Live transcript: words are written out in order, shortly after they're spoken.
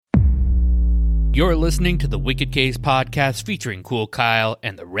You're listening to the Wicked Case podcast featuring Cool Kyle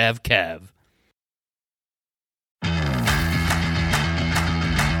and the Rev Kev.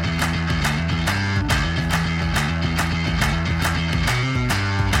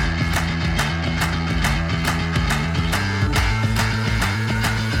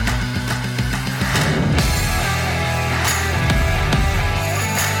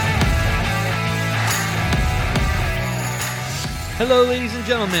 Hello, ladies and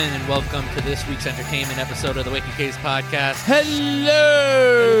gentlemen, and welcome to this week's entertainment episode of the Wicked Case podcast. Hello!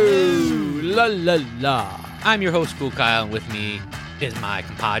 La la la. I'm your host, Cool Kyle, and with me is my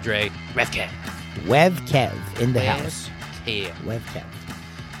compadre, Rev Kev. Wev Kev in the Rev house. Kev. Wev Kev.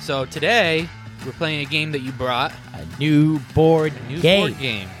 So today, we're playing a game that you brought. A new board game. Board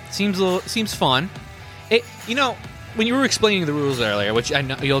game. Seems fun. When you were explaining the rules earlier, which I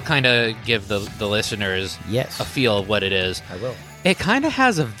know you'll kind of give the listeners Yes. a feel of what it is. I will. It kind of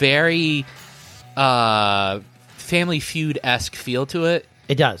has a very Family Feud-esque feel to it.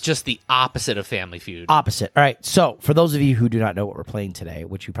 It does. Just the opposite of Family Feud. Opposite. All right. So, for those of you who do not know what we're playing today,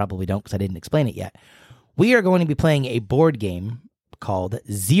 which you probably don't because I didn't explain it yet, we are going to be playing a board game called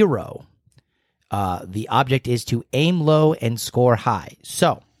Zero. The object is to aim low and score high.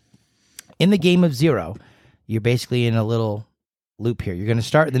 So, in the game of Zero, you're basically in a little loop here. You're going to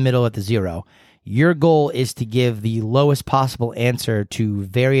start in the middle at the zero. Your goal is to give the lowest possible answer to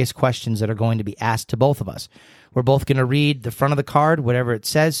various questions that are going to be asked to both of us. We're both going to read the front of the card, whatever it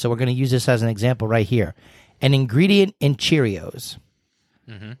says. So we're going to use this as an example right here. An ingredient in Cheerios.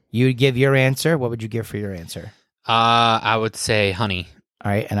 Mm-hmm. You would give your answer. What would you give for your answer? I would say honey.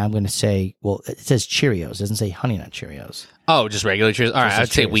 All right. And I'm going to say, well, it says Cheerios. It doesn't say Honey Nut Cheerios. Oh, just regular Cheerios? All right, I'd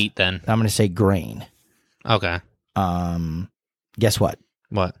say wheat then. I'm going to say grain. Okay. Guess what?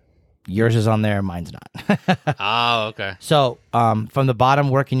 What? Yours is on there, mine's not. Oh, okay. So, from the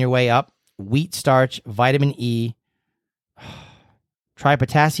bottom, working your way up, wheat starch, vitamin E,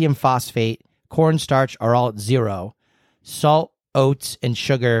 tripotassium phosphate, cornstarch are all at 0. Salt, oats, and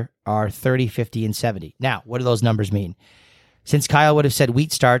sugar are 30, 50, and 70. Now, what do those numbers mean? Since Kyle would have said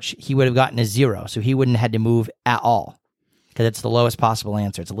wheat starch, he would have gotten a 0, so he wouldn't have had to move at all because it's the lowest possible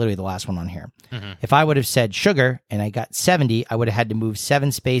answer. It's literally the last one on here. Mm-hmm. If I would have said sugar and I got 70, I would have had to move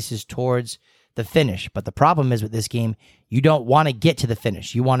 7 spaces towards the finish. But the problem is with this game, you don't want to get to the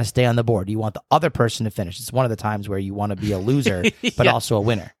finish. You want to stay on the board. You want the other person to finish. It's one of the times where you want to be a loser, but also a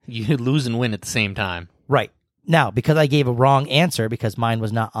winner. You lose and win at the same time. Right. Now, because I gave a wrong answer because mine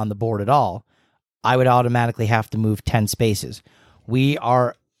was not on the board at all, I would automatically have to move 10 spaces. We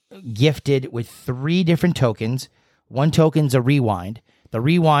are gifted with 3 different tokens. One token's a rewind. The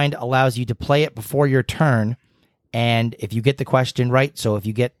rewind allows you to play it before your turn, and if you get the question right,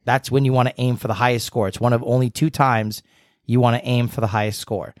 that's when you want to aim for the highest score. It's one of only 2 times you want to aim for the highest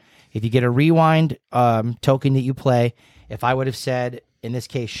score. If you get a rewind token that you play, if I would have said, in this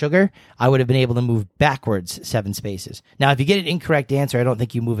case, sugar, I would have been able to move backwards 7 spaces. Now, if you get an incorrect answer, I don't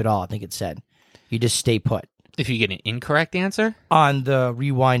think you move at all. I think it's said. You just stay put. If you get an incorrect answer? On the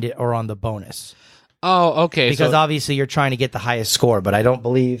rewind it or on the bonus. Oh, okay. Because obviously you're trying to get the highest score, but I don't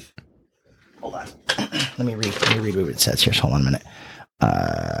believe... Hold on. Let me read what it says here. Hold on a minute.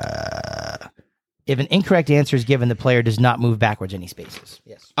 If an incorrect answer is given, the player does not move backwards any spaces.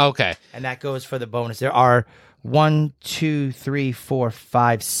 Yes. Okay. And that goes for the bonus. There are 1, 2, 3, 4,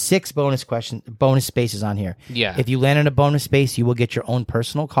 5, 6 bonus spaces on here. Yeah. If you land in a bonus space, you will get your own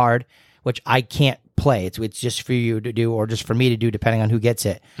personal card, which I can't play. It's just for you to do or just for me to do, depending on who gets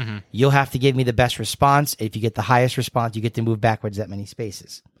it. Mm-hmm. You'll have to give me the best response. If you get the highest response, you get to move backwards that many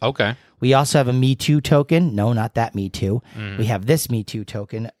spaces. Okay. We also have a Me Too token. No, not that Me Too. We have this Me Too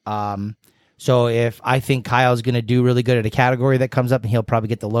token. So if I think Kyle's going to do really good at a category that comes up and he'll probably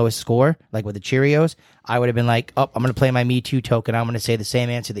get the lowest score, like with the Cheerios, I would have been like, I'm going to play my Me Too token. I'm going to say the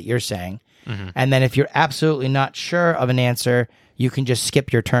same answer that you're saying. Mm-hmm. And then if you're absolutely not sure of an answer, you can just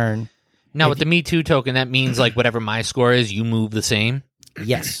skip your turn. Now, with the Me Too token, that means like whatever my score is, you move the same?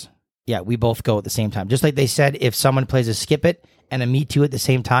 Yes. Yeah, we both go at the same time. Just like they said, if someone plays a skip it and a Me Too at the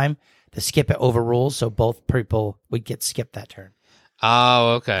same time, the skip it overrules, so both people would get skipped that turn.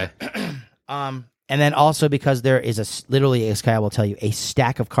 Oh, okay. And then also because there is literally, as Kyle will tell you, a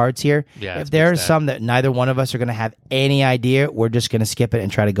stack of cards here. Yeah, if there are some that neither one of us are going to have any idea, we're just going to skip it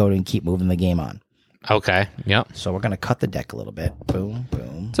and try to go and keep moving the game on. Okay, yep. So we're going to cut the deck a little bit. Boom,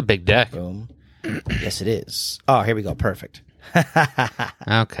 boom. It's a big deck. Boom. Yes, it is. Oh, here we go. Perfect.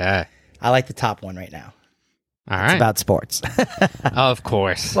 Okay. I like the top one right now. All right. It's about sports. Of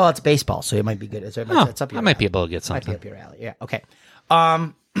course. Well, it's baseball, so it might be good. It's up your I might be able to get something. Might be up your alley. Yeah. Okay.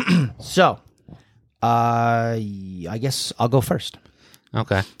 So, I guess I'll go first.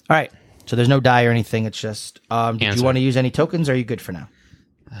 Okay. All right. So there's no die or anything. It's just, did Answer. you want to use any tokens, or are you good for now?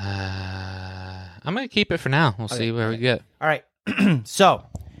 I'm going to keep it for now. We'll see where we get. All right. So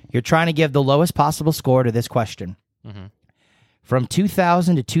you're trying to give the lowest possible score to this question. Mm-hmm. From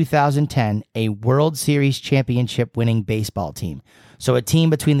 2000 to 2010, a World Series championship winning baseball team. So a team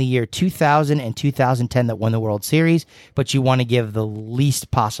between the year 2000 and 2010 that won the World Series, but you want to give the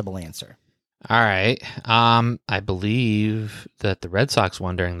least possible answer. All right. I believe that the Red Sox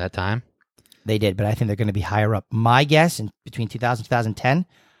won during that time. They did, but I think they're going to be higher up. My guess, in between 2000 and 2010,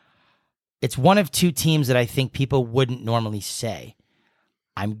 it's one of two teams that I think people wouldn't normally say.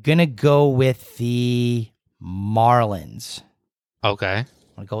 I'm going to go with the Marlins. Okay. I'm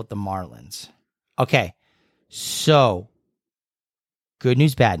going to go with the Marlins. Okay. So, good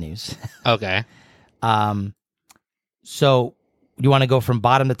news, bad news. Okay. So, you want to go from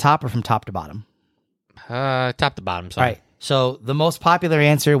bottom to top or from top to bottom? Top to bottom. Sorry. All right. So, the most popular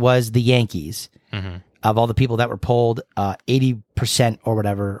answer was the Yankees. Mm-hmm. Of all the people that were polled, 80% or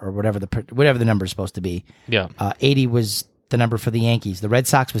whatever the number is supposed to be. Yeah. 80 was the number for the Yankees. The Red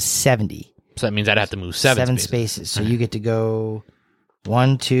Sox was 70. So that means I'd have to move seven spaces. So you get to go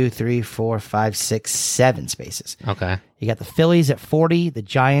 1, 2, 3, 4, 5, 6, 7 spaces. Okay. You got the Phillies at 40, the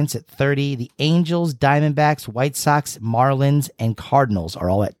Giants at 30, the Angels, Diamondbacks, White Sox, Marlins, and Cardinals are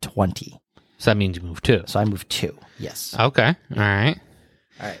all at 20. So that means you move 2. So I moved 2. Yes. Okay. All right.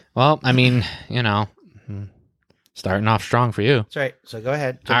 All right. Well, I mean, starting off strong for you. That's right. So go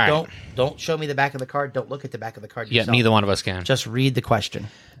ahead. So All right. Don't show me the back of the card. Don't look at the back of the card Yeah, yourself. neither one of us can. Just read the question.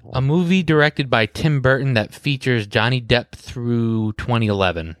 A movie directed by Tim Burton that features Johnny Depp through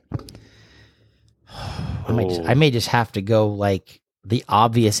 2011. I may just have to go like the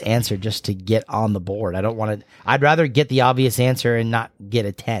obvious answer just to get on the board. I don't want to. I'd rather get the obvious answer and not get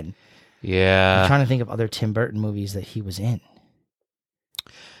a 10. Yeah. I'm trying to think of other Tim Burton movies that he was in.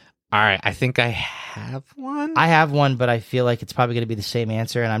 All right. I think I have one. I have one, but I feel like it's probably going to be the same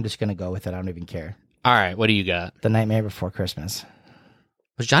answer, and I'm just going to go with it. I don't even care. All right. What do you got? The Nightmare Before Christmas.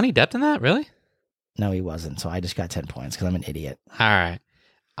 Was Johnny Depp in that? Really? No, he wasn't. So I just got 10 points because I'm an idiot. All right.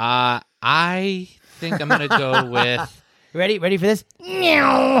 I think I'm going to go with... Ready for this?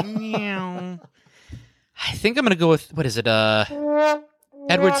 Meow. I think I'm going to go with... What is it?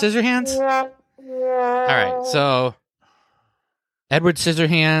 Edward Scissorhands? All right. So... Edward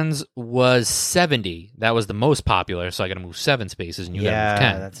Scissorhands was 70. That was the most popular, so I got to move 7 spaces, and you got to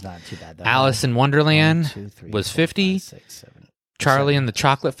move 10. That's not too bad. Alice in Wonderland 1, 2, 3, was 4, 50. 5, 6, 7, Charlie and the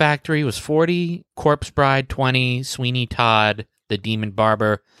Chocolate Factory was 40. Corpse Bride 20. Sweeney Todd, the Demon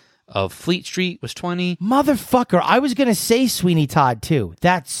Barber of Fleet Street was 20. Motherfucker, I was going to say Sweeney Todd, too.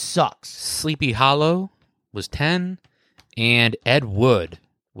 That sucks. Sleepy Hollow was 10. And Ed Wood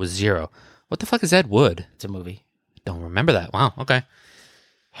was 0. What the fuck is Ed Wood? It's a movie. Don't remember that. Wow. Okay.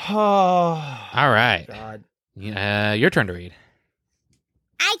 Oh, all right. God. Your turn to read.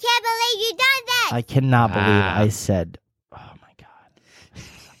 I can't believe you done that. I cannot believe I said, oh, my God.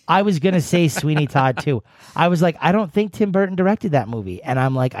 I was going to say Sweeney Todd, too. I was like, I don't think Tim Burton directed that movie. And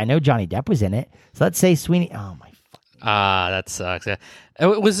I'm like, I know Johnny Depp was in it. So let's say Sweeney. Oh, my fucking that sucks. Yeah.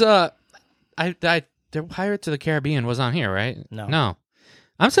 It was, Pirates of the Caribbean was on here, right? No.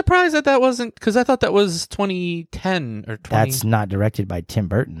 I'm surprised that wasn't, because I thought that was 2010 or 20. That's not directed by Tim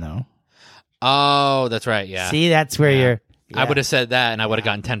Burton, though. Oh, that's right, yeah. See, that's where you're... I would have said that, and I would have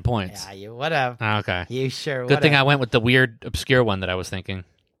gotten 10 points. Yeah, you would have. Okay. You sure would Good thing have. I went with the weird, obscure one that I was thinking.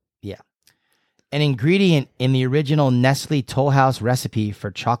 Yeah. An ingredient in the original Nestle Toll House recipe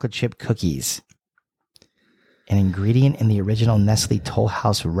for chocolate chip cookies. An ingredient in the original Nestle Toll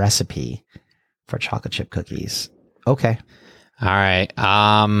House recipe for chocolate chip cookies. Okay. All right.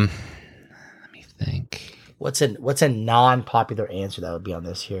 Let me think. What's a non-popular answer that would be on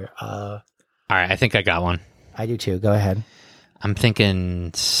this here? All right, I think I got one. I do too. Go ahead. I'm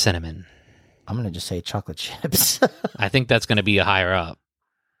thinking cinnamon. I'm going to just say chocolate chips. I think that's going to be a higher up.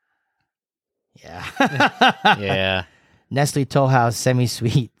 Yeah. Yeah. Nestle Toll House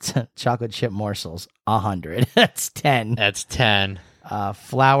semi-sweet chocolate chip morsels, 100. That's 10. That's 10.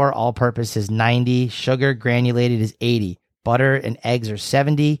 Flour all-purpose is 90. Sugar granulated is 80. Butter and eggs are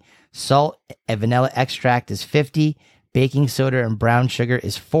 70. Salt and vanilla extract is 50. Baking soda and brown sugar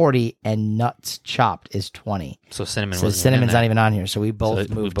is 40. And nuts chopped is 20. So cinnamon. So cinnamon's not even on here. So we both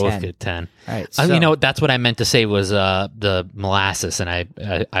moved we both 10. get 10. All right. So, that's what I meant to say was the molasses, and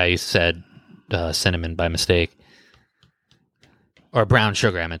I said cinnamon by mistake. Or brown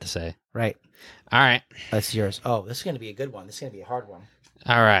sugar, I meant to say. right. All right. That's yours. Oh, this is going to be a good one. This is going to be a hard one.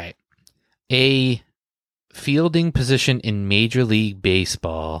 All right. A fielding position in Major League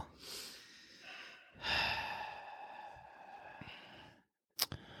Baseball.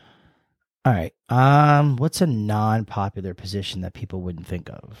 All right. What's a non-popular position that people wouldn't think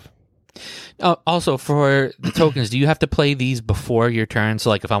of? Also, for the tokens, do you have to play these before your turn? So,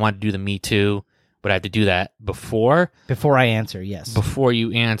 like, if I want to do the Me Too, would I have to do that before? Before I answer, yes. Before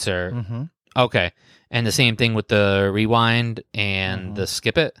you answer. Mm-hmm. Okay. And the same thing with the rewind and the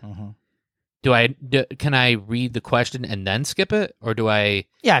skip it? Can I read the question and then skip it? Or do I...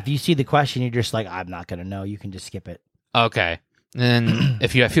 Yeah, if you see the question, you're just like, I'm not going to know. You can just skip it. Okay. And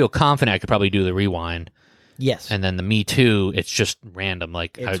if I feel confident, I could probably do the rewind. Yes. And then the Me Too, it's just random.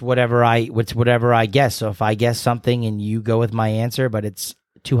 Like it's whatever I guess. So if I guess something and you go with my answer, but it's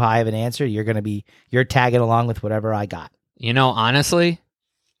too high of an answer, you're tagging along with whatever I got. You know, honestly,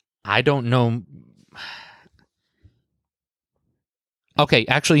 I don't know. Okay,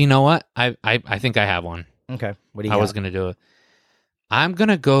 actually, you know what? I think I have one. Okay. What do you I got? was going to do it. I'm going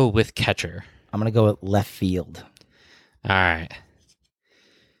to go with catcher. I'm going to go with left field. All right.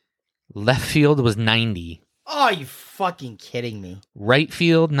 Left field was 90. Oh, you fucking kidding me. Right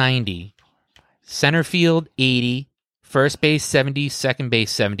field, 90. Center field, 80. First base, 70. Second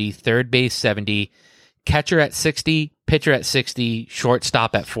base, 70. Third base, 70. Catcher at 60. Pitcher at 60.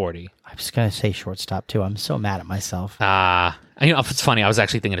 Shortstop at 40. I was going to say shortstop, too. I'm so mad at myself. You know, it's funny. I was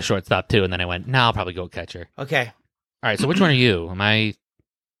actually thinking of shortstop, too, and then I went, no, I'll probably go catcher. Okay. All right, so which one are you? Am I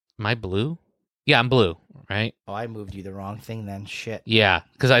blue? Yeah, I'm blue, right? Oh, I moved you the wrong thing then. Shit. Yeah,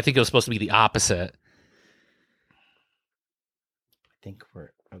 because I think it was supposed to be the opposite. I think we're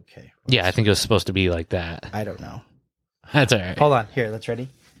okay. Yeah, I think it was supposed to be like that. I don't know. That's all right. Hold on. Here, let's ready.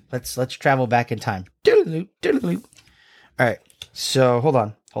 Let's travel back in time. Doodle-loop, doodle-loop. All right. So hold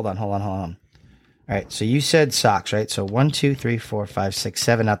on. All right. So you said Sox, right? So 1, 2, 3, 4, 5, 6,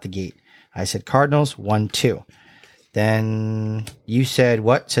 7 out the gate. I said Cardinals, 1, 2. Then you said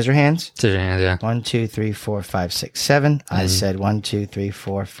what? Scissorhands? Scissorhands, yeah. 1, 2, 3, 4, 5, 6, 7. I said 1, 2, 3,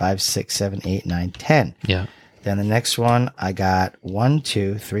 4, 5, 6, 7, 8, 9, 10. Yeah. Then the next one, I got 1,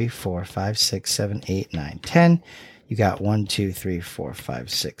 2, 3, 4, 5, 6, 7, 8, 9, 10. You got 1, 2, 3, 4, 5,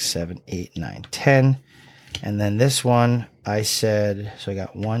 6, 7, 8, 9, 10. And then this one, I said, so I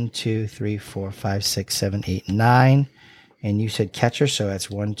got 1, 2, 3, 4, 5, 6, 7, 8, 9. And you said catcher, so that's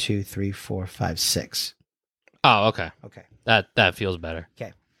 1, 2, 3, 4, 5, 6. Oh, okay. Okay. That feels better.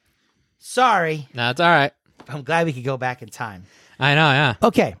 Okay. Sorry. No, it's all right. I'm glad we could go back in time. I know, yeah.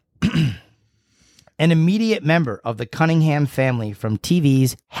 Okay. An immediate member of the Cunningham family from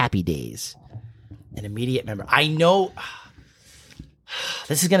TV's Happy Days. An immediate member. I know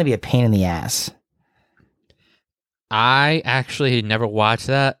this is going to be a pain in the ass. I actually never watched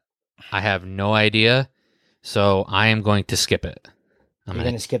that. I have no idea. So I am going to skip it. You're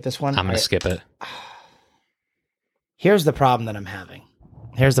going to skip this one? I'm going to skip it. Here's the problem that I'm having.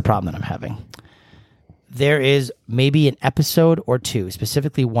 There is maybe an episode or two,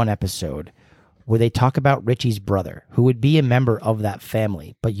 specifically one episode, where they talk about Richie's brother, who would be a member of that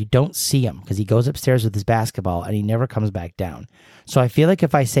family, but you don't see him because he goes upstairs with his basketball and he never comes back down. So I feel like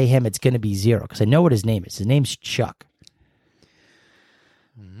if I say him, it's going to be 0 because I know what his name is. His name's Chuck.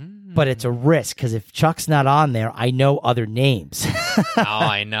 But it's a risk because if Chuck's not on there, I know other names. Oh,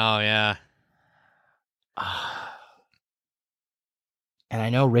 I know, yeah. And I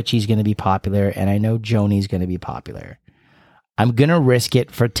know Richie's going to be popular, and I know Joni's going to be popular. I'm going to risk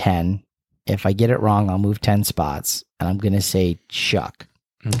it for 10. If I get it wrong, I'll move 10 spots, and I'm going to say Chuck.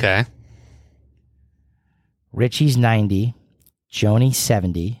 Okay. Richie's 90, Joni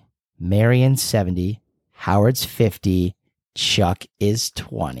 70, Marion 70, Howard's 50, Chuck is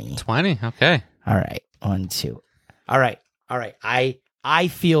 20. 20, okay. All right, 1, 2. All right. I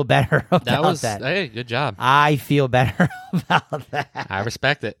feel better about that. Hey, good job. I feel better about that. I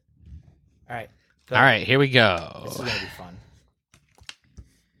respect it. All right. All right, here we go. This is going to be fun.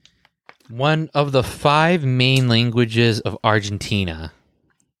 One of the 5 main languages of Argentina.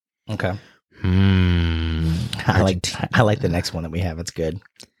 Okay. Argentina. I like the next one that we have. It's good.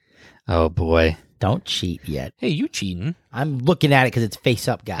 Oh, boy. Don't cheat yet. Hey, you cheating. I'm looking at it because it's face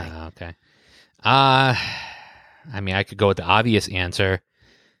up, guy. Okay. I mean, I could go with the obvious answer.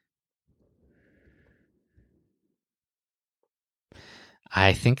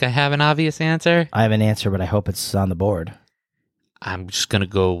 I think I have an obvious answer. I have an answer, but I hope it's on the board. I'm just going to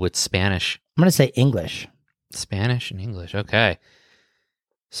go with Spanish. I'm going to say English. Spanish and English. Okay.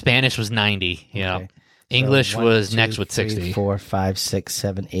 Spanish was 90. You know. Okay. English So 1, was 2, next with 3, 60. 4, 5, 6,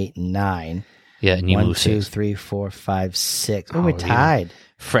 7, 8, 9. Yeah, and you 1, moved 2, 6. 3, 4, 5, 6. Oh, Oh, we're yeah. tied.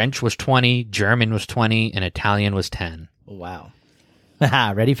 French was 20, German was 20, and Italian was 10. Wow.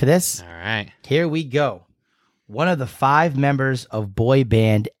 Ready for this? All right. Here we go. One of the 5 members of boy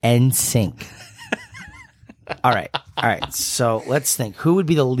band NSYNC. All right. So let's think. Who would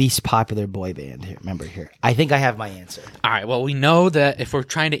be the least popular boy band here? Remember here. I think I have my answer. All right. Well, we know that if we're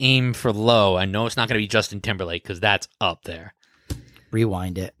trying to aim for low, I know it's not going to be Justin Timberlake because that's up there.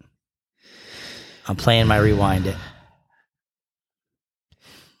 Rewind it. I'm playing my rewind it.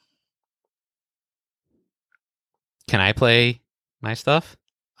 Can I play my stuff?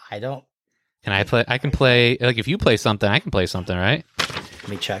 I don't. Can I play? I can play. Like if you play something, I can play something, right? Let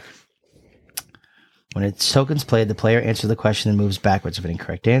me check. When its token's played, the player answers the question and moves backwards if an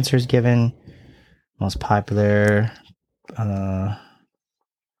incorrect answer is given. Most popular.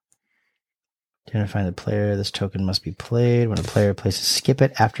 Identifying the player. This token must be played. When a player places skip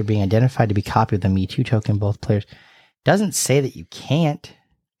it after being identified to be copied with a Me Too token, both players. Doesn't say that you can't.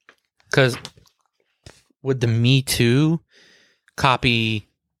 Because would the Me Too copy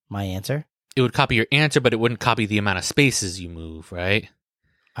my answer? It would copy your answer, but it wouldn't copy the amount of spaces you move, right?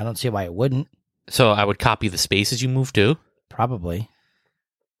 I don't see why it wouldn't. So I would copy the spaces you move too? Probably.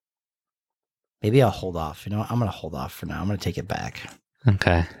 Maybe I'll hold off. You know, I'm going to hold off for now. I'm going to take it back.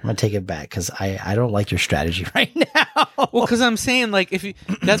 Okay. I'm going to take it back because I don't like your strategy right now. Well, because I'm saying, like, if you,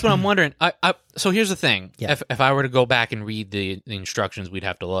 that's what I'm wondering. So here's the thing. Yeah. If I were to go back and read the instructions, we'd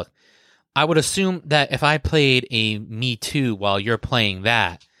have to look. I would assume that if I played a Me Too while you're playing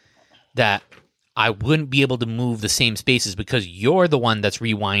that I wouldn't be able to move the same spaces because you're the one that's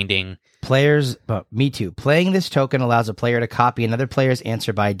rewinding. Players, Me Too. Playing this token allows a player to copy another player's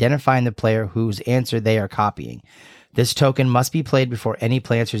answer by identifying the player whose answer they are copying. This token must be played before any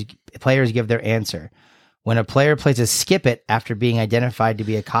players give their answer. When a player places skip it after being identified to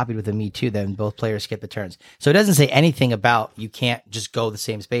be copied with a Me Too, then both players skip the turns. So it doesn't say anything about you can't just go the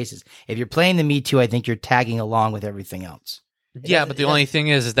same spaces. If you're playing the Me Too, I think you're tagging along with everything else. Yeah, but the only thing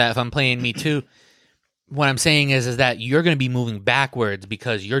is that if I'm playing Me Too, what I'm saying is that you're going to be moving backwards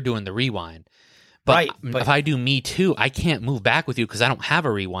because you're doing the rewind. But if I do Me Too, I can't move back with you because I don't have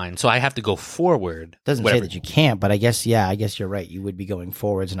a rewind, so I have to go forward. Doesn't say that you can't, but I guess you're right. You would be going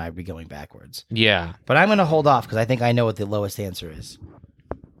forwards and I would be going backwards. Yeah. But I'm going to hold off because I think I know what the lowest answer is.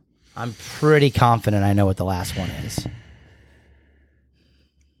 I'm pretty confident I know what the last one is.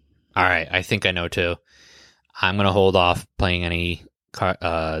 All right, I think I know too. I'm going to hold off playing any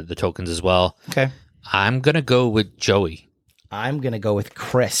the tokens as well. Okay. I'm going to go with Joey. I'm going to go with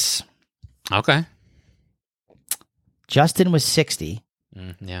Chris. Okay. Justin was 60.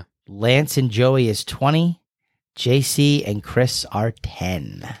 Yeah. Lance and Joey is 20. JC and Chris are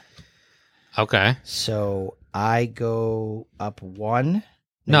 10. Okay. So I go up 1.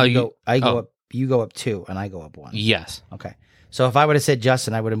 No, you go up. You go up 2, and I go up 1. Yes. Okay. So if I would have said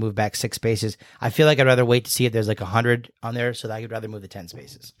Justin, I would have moved back 6 spaces. I feel like I'd rather wait to see if there's like 100 on there, so that I could rather move the 10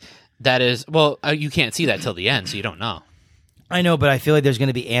 spaces. That is, well, you can't see that till the end, so you don't know. I know, but I feel like there's going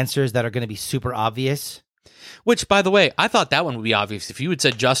to be answers that are going to be super obvious. Which, by the way, I thought that one would be obvious. If you had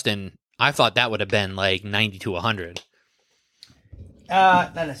said Justin, I thought that would have been like 90 to 100.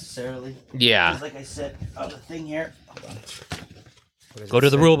 Not necessarily. Yeah. Like I said, the thing here. Go to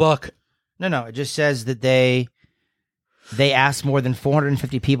the rule book. No. It just says that they asked more than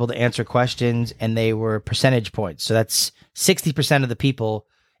 450 people to answer questions, and they were percentage points. So that's 60% of the people,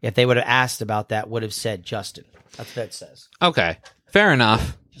 if they would have asked about that, would have said Justin. That's what that says. Okay. Fair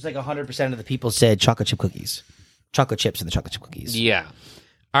enough. Just like 100% of the people said chocolate chip cookies. Chocolate chips and the chocolate chip cookies. Yeah.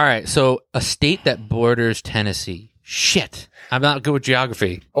 All right. So a state that borders Tennessee. Shit. I'm not good with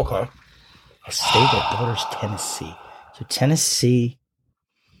geography. Okay. A state that borders Tennessee. So Tennessee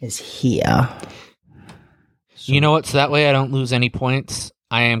is here. So, you know what? So that way I don't lose any points.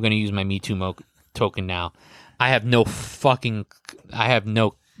 I am going to use my Me Too token now. I have no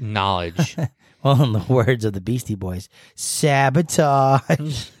knowledge. Well, in the words of the Beastie Boys,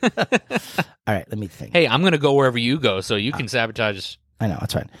 sabotage. All right, let me think. Hey, I'm going to go wherever you go, so you can sabotage. I know,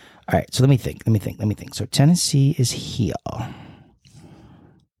 that's fine. All right, so let me think. So Tennessee is here.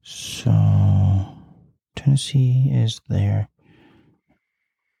 So Tennessee is there.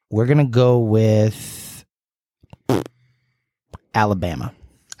 We're going to go with Alabama.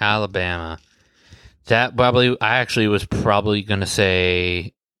 That probably, I actually was probably going to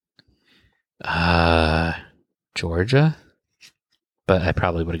say Georgia, but I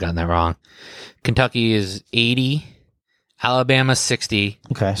probably would have gotten that wrong. Kentucky is 80. Alabama 60.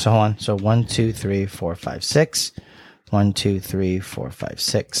 Okay, so hold on. So 1, 2, 3, 4, 5, 6. 1, 2, 3, 4, 5,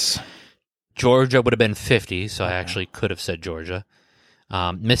 6. Georgia would have been 50, so I actually could have said Georgia.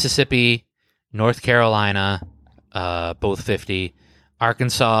 Mississippi, North Carolina, both 50.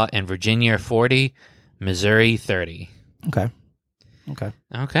 Arkansas and Virginia are 40. Missouri 30. Okay. All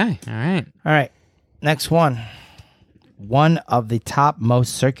right. All right. Next one. one of the top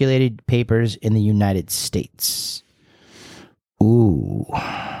most circulated papers in the United States. Ooh.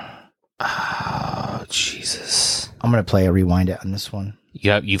 Oh, Jesus. I'm going to play a rewind it on this one.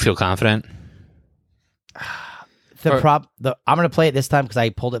 You feel confident? I'm going to play it this time because I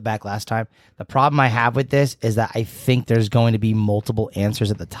pulled it back last time. The problem I have with this is that I think there's going to be multiple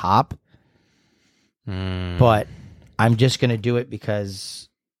answers at the top. But I'm just going to do it because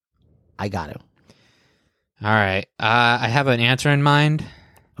I got to. All right. I have an answer in mind.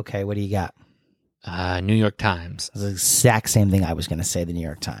 Okay, what do you got? New York Times. It's the exact same thing I was going to say, the New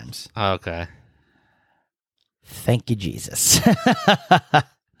York Times. Okay. Thank you, Jesus.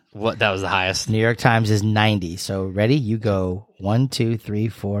 What? That was the highest. New York Times is 90. So ready? You go 1, 2, 3,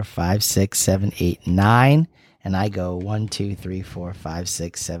 4, 5, 6, 7, 8, 9. And I go 1, 2, 3, 4, 5,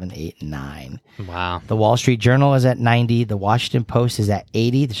 6, 7, 8, 9. Wow. The Wall Street Journal is at 90. The Washington Post is at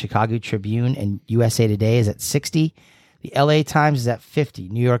 80. The Chicago Tribune and USA Today is at 60. The LA Times is at 50.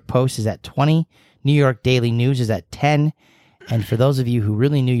 New York Post is at 20. New York Daily News is at 10. And for those of you who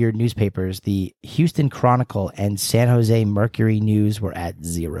really knew your newspapers, the Houston Chronicle and San Jose Mercury News were at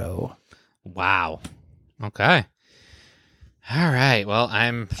 0. Wow. Okay. All right. Well,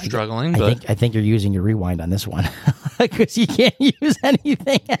 I'm struggling, but I think you're using your rewind on this one because you can't use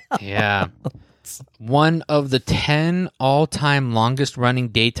anything else. yeah. One of the 10 all-time longest-running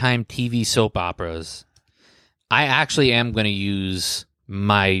daytime TV soap operas. I actually am going to use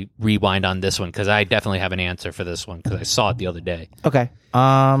my rewind on this one because I definitely have an answer for this one because I saw it the other day. Okay.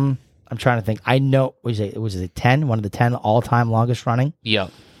 I'm trying to think. I know. Was it 10? One of the 10 all-time longest running?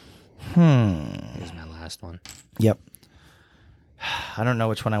 Yep. Here's my last one. Yep. I don't know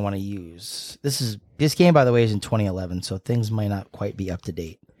which one I want to use. This game, by the way, is in 2011, so things might not quite be up to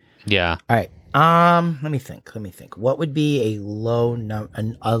date. Yeah. All right. Let me think. What would be a low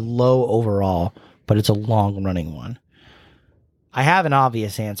overall, but it's a long running one? I have an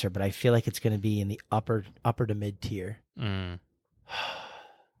obvious answer, but I feel like it's going to be in the upper to mid tier.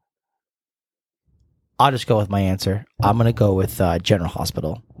 I'll just go with my answer. I'm going to go with General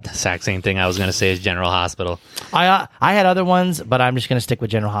Hospital. The exact same thing I was going to say is General Hospital. I had other ones, but I'm just going to stick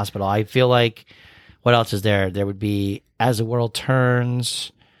with General Hospital. I feel like, what else is there? There would be As the World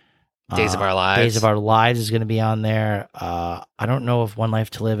Turns. Days of Our Lives. Days of Our Lives is going to be on there. I don't know if One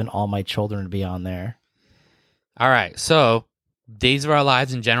Life to Live and All My Children would be on there. All right. So, Days of Our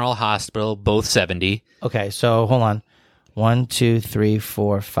Lives and General Hospital, both 70. Okay, so hold on. 1, 2, 3,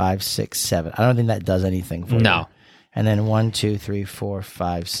 4, 5, 6, 7. I don't think that does anything for you. No. And then 1, 2, 3, 4,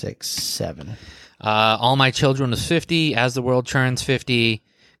 5, 6, 7. All My Children was 50. As the World Turns, 50.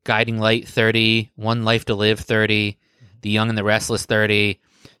 Guiding Light, 30. One Life to Live, 30. The Young and the Restless, 30.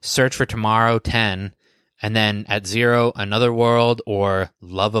 Search for Tomorrow, 10. And then at 0, Another World or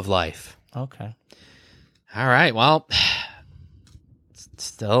Love of Life. Okay. All right. Well,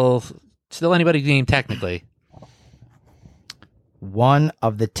 still anybody's game technically. One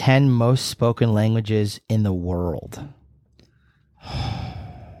of the 10 most spoken languages in the world.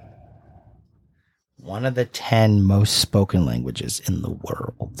 One of the 10 most spoken languages in the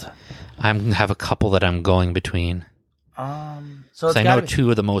world. I have a couple that I'm going between. So it's I know 2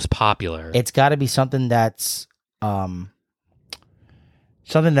 of the most popular. It's got to be something that's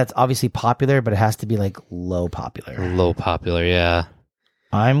obviously popular, but it has to be like low popular. Low popular, yeah.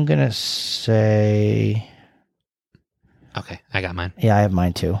 I'm gonna say. Okay, I got mine. Yeah, I have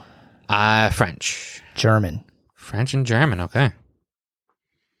mine too. French. German. French and German, okay.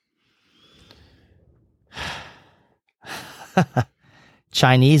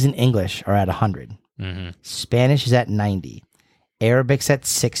 Chinese and English are at 100. Mm-hmm. Spanish is at 90. Arabic's at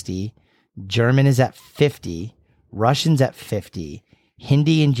 60. German is at 50. Russian's at 50.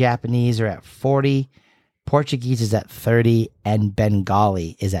 Hindi and Japanese are at 40. Portuguese is at 30. And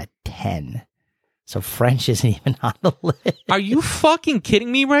Bengali is at 10. So French isn't even on the list. Are you fucking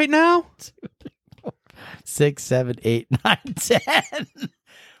kidding me right now? 6, 7, 8, 9, 10.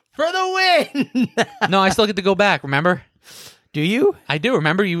 For the win. No, I still get to go back, remember? Do you? I do.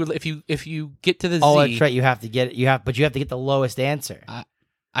 Remember, if you get to the Z. Oh, that's right. You have to get it. But you have to get the lowest answer. I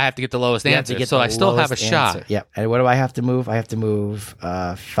have to get the lowest answer, so I still have a shot. Yep. And what do I have to move? I have to move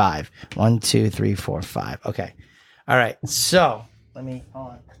 5. 1, 2, 3, 4, 5. Okay. All right. So let me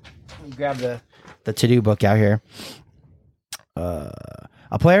grab the to-do book out here.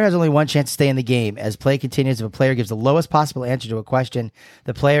 A player has only one chance to stay in the game. As play continues, if a player gives the lowest possible answer to a question,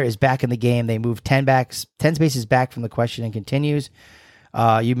 the player is back in the game. They move 10 spaces back from the question and continues.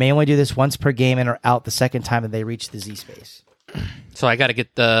 You may only do this once per game and are out the second time that they reach the Z space. So I got to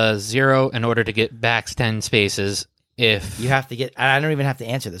get the 0 in order to get back 10 spaces if You have to get. I don't even have to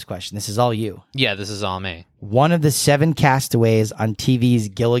answer this question. This is all you. yeah, this is all me. One of the 7 castaways on TV's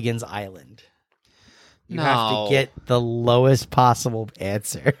Gilligan's Island. You have No. to get the lowest possible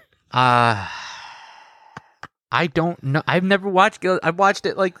answer. I don't know. I've never watched I've watched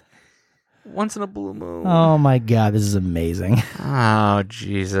it like once in a blue moon. Oh my god, this is amazing. Oh,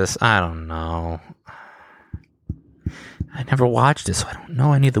 Jesus. I don't know. I never watched it, so I don't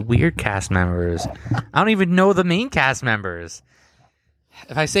know any of the weird cast members. I don't even know the main cast members.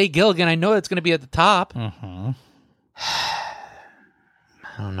 If I say Gilligan, I know it's going to be at the top. Mm-hmm.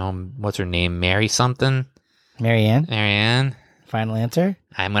 I don't know. What's her name? Mary something? Marianne, Marianne? final answer?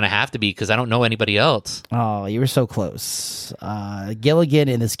 I'm going to have to be because I don't know anybody else. Oh, you were so close. Gilligan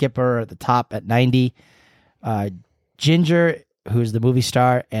and the Skipper at the top at 90. Ginger, who's the movie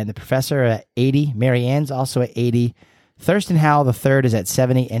star, and the Professor at 80. Marianne's also at 80. Thurston Howell III is at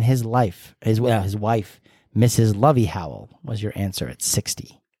 70, and his wife, Mrs. Lovey Howell, was your answer at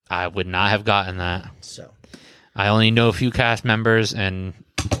 60. I would not have gotten that. So, I only know a few cast members, and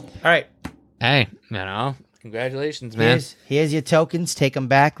all right, hey, congratulations, man. here's your tokens. Take them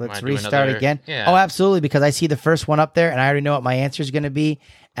back. Let's Wanna do restart another- again. Yeah. Oh, absolutely, because I see the first one up there, and I already know what my answer is going to be,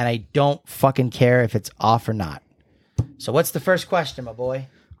 and I don't fucking care if it's off or not. So, what's the first question, my boy?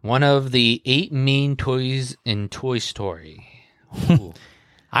 One of the 8 main toys in Toy Story. Ooh.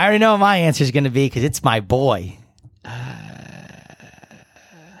 I already know what my answer is going to be because it's my boy.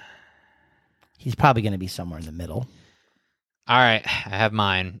 He's probably going to be somewhere in the middle. All right, I have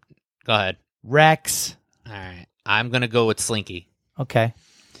mine. Go ahead. Rex. All right, I'm going to go with Slinky. Okay.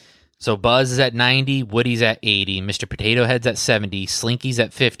 So Buzz is at 90, Woody's at 80, Mr. Potato Head's at 70, Slinky's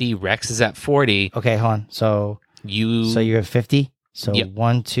at 50, Rex is at 40. Okay, hold on. So you're at 50? So Yep.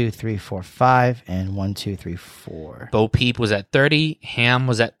 1, 2, 3, 4, 5, and 1, 2, 3, 4. Bo Peep was at 30, Ham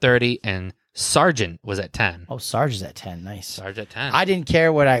was at 30, and Sergeant was at 10. Oh, Sarge is at 10. Nice. Sarge at 10. I didn't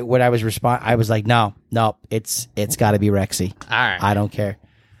care what I was I was like, no, it's got to be Rexy. All right. I don't care.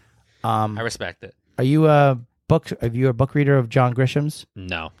 I respect it. Are you a book reader of John Grisham's?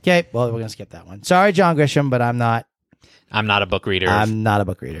 No, Okay, well, we're going to skip that one. Sorry, John Grisham, but I'm not. I'm not a book reader. I'm not a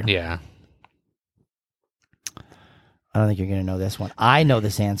book reader. Yeah. I don't think you're going to know this one. I know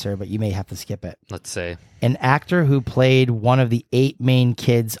this answer, but you may have to skip it. Let's see. An actor who played one of the 8 main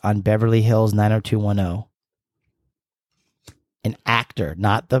kids on Beverly Hills 90210. An actor,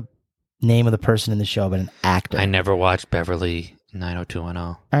 not the name of the person in the show, but an actor. I never watched Beverly 90210.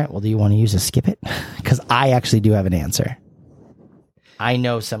 All right, well, do you want to use a skip it? Because I actually do have an answer. I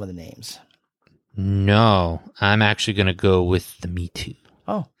know some of the names. No, I'm actually going to go with the Me Too.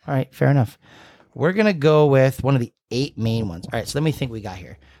 Oh, all right, fair enough. We're going to go with one of the 8 main ones. All right, so let me think we got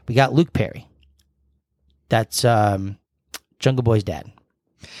here. We got Luke Perry. That's Jungle Boy's dad.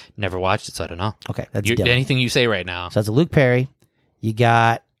 Never watched it, so I don't know. Okay, that's Dylan. Anything you say right now. So that's a Luke Perry. You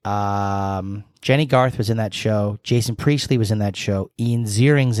got Jenny Garth was in that show. Jason Priestley was in that show. Ian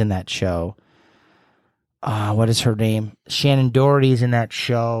Ziering's in that show. What is her name? Shannon Doherty's in that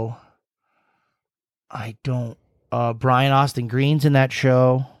show. Brian Austin Green's in that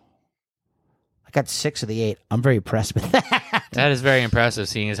show. I got 6 of the 8. I'm very impressed with that. That is very impressive,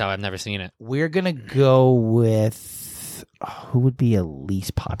 seeing as how I've never seen it. We're going to go with who would be a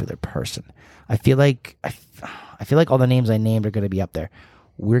least popular person. I feel like all the names I named are going to be up there.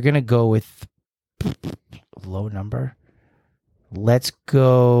 We're going to go with low number. Let's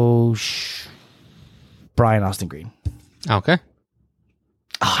go Brian Austin Green. Okay.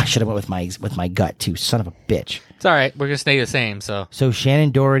 Oh, I should have went with my gut too. Son of a bitch. It's all right. We're going to stay the same, so. So Shannon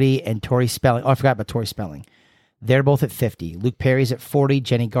Doherty and Tori Spelling. Oh, I forgot about Tori Spelling. They're both at 50. Luke Perry's at 40.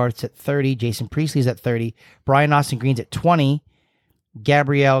 Jenny Garth's at 30. Jason Priestley's at 30. Brian Austin Green's at 20.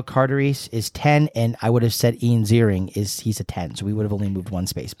 Gabrielle Carteris is 10. And I would have said Ian Ziering he's a 10. So we would have only moved 1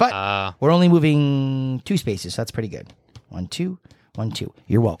 space. But we're only moving 2 spaces. So that's pretty good. 1, 2, 1, 2.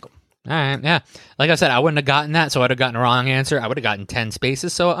 You're welcome. All right, yeah. Like I said, I wouldn't have gotten that, so I'd have gotten a wrong answer. I would have gotten 10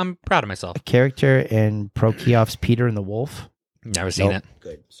 spaces, so I'm proud of myself. Character in Prokofie's Peter and the Wolf. Never seen it.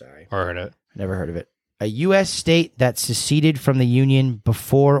 Good. Sorry. Or heard it. Never heard of it. A U.S. state that seceded from the Union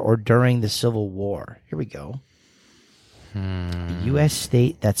before or during the Civil War. Here we go. A U.S.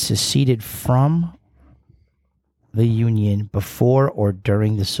 state that seceded from the Union before or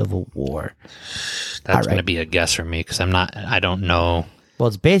during the Civil War. That's going to be a guess for me, because I don't know. Well,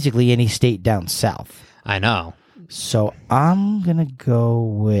 it's basically any state down south. I know. So I'm going to go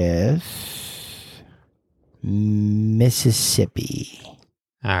with Mississippi.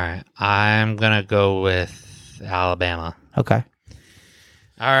 All right. I'm going to go with Alabama. Okay.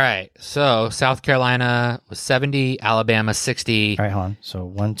 All right. So South Carolina was 70, Alabama 60, All right, hold on. So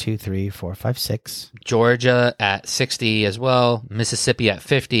 1, 2, 3, 4, 5, 6. Georgia at 60 as well, Mississippi at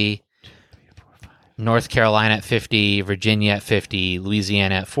 50, North Carolina at 50, Virginia at 50,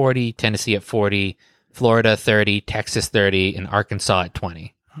 Louisiana at 40, Tennessee at 40, Florida 30, Texas 30, and Arkansas at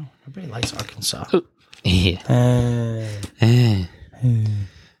 20. Oh, everybody likes Arkansas. Yeah.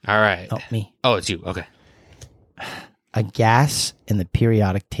 All right. Oh, me. Oh, it's you. Okay. A gas in the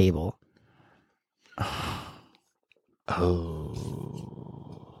periodic table.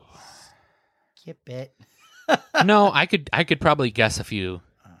 Oh. Skip it. No, I could probably guess a few.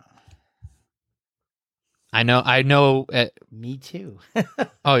 I know. Me too.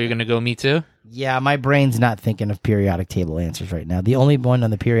 Oh, you're gonna go me too? Yeah, my brain's not thinking of periodic table answers right now. The only one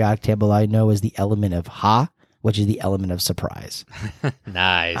on the periodic table I know is the element of ha, which is the element of surprise.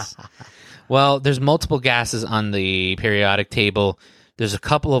 Nice. Well, there's multiple gases on the periodic table. There's a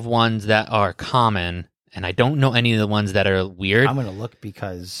couple of ones that are common, and I don't know any of the ones that are weird. I'm going to look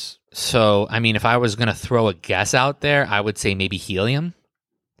because... So, I mean, if I was going to throw a guess out there, I would say maybe helium.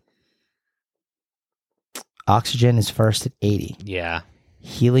 Oxygen is first at 80. Yeah.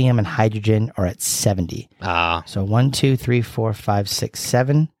 Helium and hydrogen are at 70. So 1, 2, 3, 4, 5, 6,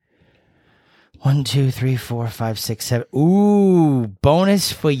 7. 1, 2, 3, 4, 5, 6, 7. Ooh,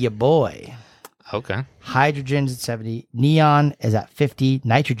 bonus for your boy. Okay. Hydrogen's at 70. Neon is at 50.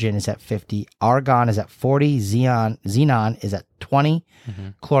 Nitrogen is at 50. Argon is at 40. Xenon is at 20. Mm-hmm.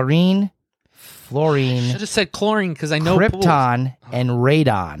 Chlorine, fluorine, Should have said chlorine because I know krypton, and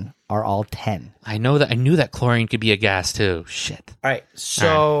radon are all 10. I knew that chlorine could be a gas too. Shit. All right,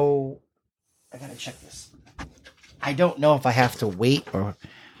 so I gotta check this. I don't know if I have to wait or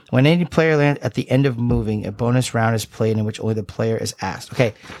when any player lands at the end of moving, a bonus round is played in which only the player is asked.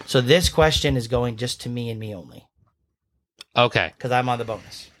 Okay, so this question is going just to me and me only Okay. because I'm on the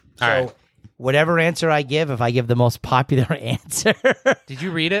bonus. All So right. whatever answer I give, if I give the most popular answer, Did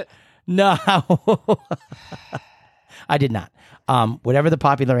you read it? no, I did not. Whatever the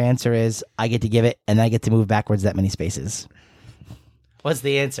popular answer is, I get to give it, and I get to move backwards that many spaces. What's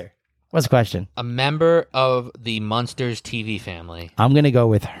the answer? What's the question? A member of the Munsters TV family. I'm going to go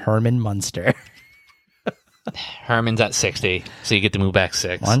with Herman Munster. Herman's at 60, so you get to move back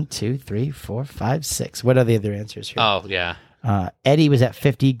 6. 1, 2, 3, 4, 5, 6. What are the other answers here? Oh, yeah. Eddie was at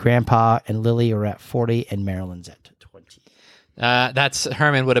 50, Grandpa and Lily are at 40, and Marilyn's at 20. That's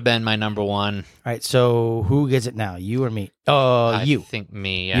Herman would have been my number one. All right, so who gets it now? You or me? Oh, you. I think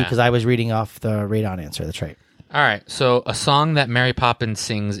me, yeah. You, because I was reading off the radon answer. That's right. All right, so a song that Mary Poppins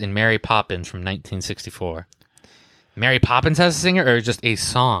sings in Mary Poppins from 1964. Mary Poppins has a singer or just a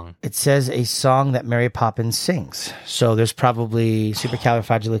song? It says a song that Mary Poppins sings. So there's probably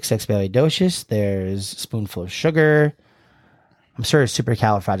Supercalifragilisticexpialidocious. There's Spoonful of Sugar. I'm sure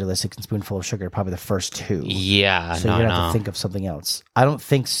Supercalifragilistic and Spoonful of Sugar are probably the first two. Yeah, So you're going to have to think of something else. I don't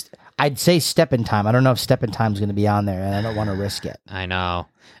think... I'd say Step in Time. I don't know if Step in Time is going to be on there, and I don't want to risk it. I know.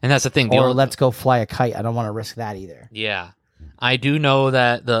 And that's the thing. Or Let's Go Fly a Kite. I don't want to risk that either. Yeah. I do know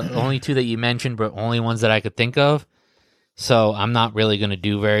that the only two that you mentioned were only ones that I could think of. So I'm not really going to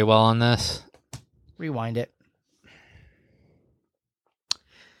do very well on this. Rewind it.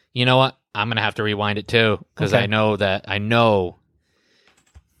 You know what? I'm going to have to rewind it too because Okay. I know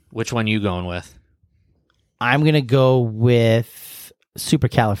which one you going with. I'm going to go with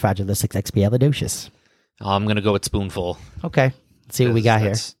Supercalifragilisticexpialidocious. I'm going to go with Spoonful. Okay. Let's see what we got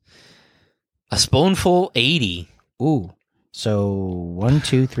here. That's a Spoonful 80. Ooh. So 1,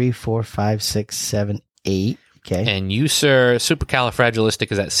 2, 3, 4, 5, 6, 7, 8. Okay. And you, sir, Supercalifragilistic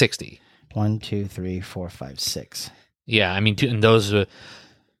is at 60. 1, 2, 3, 4, 5, 6. Yeah, I mean, and those are...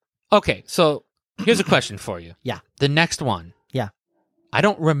 Okay, so here's a question for you. Yeah. The next one. Yeah. I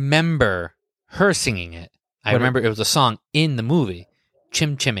don't remember her singing it. I remember it was a song in the movie,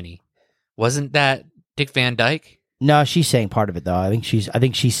 Chim Chimney. Wasn't that Dick Van Dyke? No, she sang part of it though. I think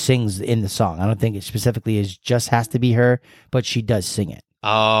she sings in the song. I don't think it specifically has to be her, but she does sing it.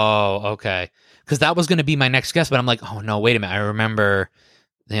 Oh, okay. Because that was going to be my next guess, but I'm like, oh no, wait a minute. I remember,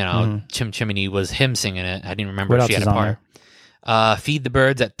 Chim Chimney was him singing it. I didn't remember What if she else had is a on part. Feed the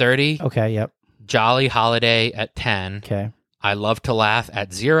Birds at 30. Okay, yep. Jolly Holiday at 10. Okay. I Love to Laugh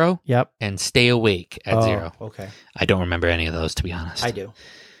at 0. Yep. And Stay Awake at 0. Okay. I don't remember any of those, to be honest. I do.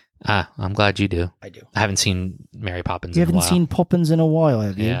 I'm glad you do. I do. I haven't seen Mary Poppins You in a while. haven't seen Poppins in a while,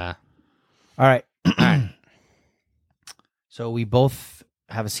 have you? Yeah. All right. All right. So we both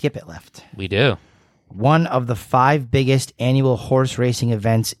have a skip it left. We do. One of the 5 biggest annual horse racing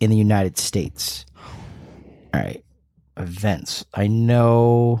events in the United States. All right. Events. I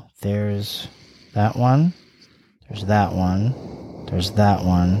know there's that one. There's that one. There's that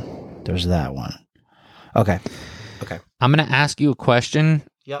one. There's that one. Okay. I'm going to ask you a question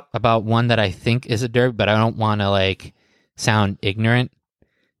Yep. about one that I think is a derby, but I don't want to like sound ignorant.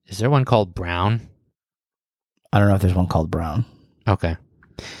 Is there one called Brown? I don't know if there's one called Brown. Okay.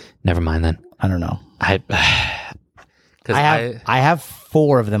 Never mind then. I don't know. I have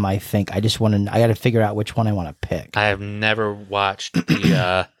 4 of them, I think. I got to figure out which one I want to pick. I have never watched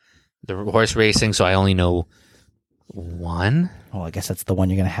the horse racing, so I only know one. Well, I guess that's the one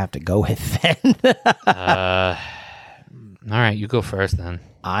you're going to have to go with then. All right, you go first then.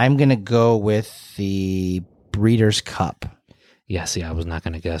 I'm going to go with the Breeders' Cup. Yeah, see, I was not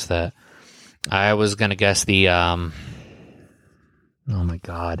going to guess that. I was going to guess the, oh my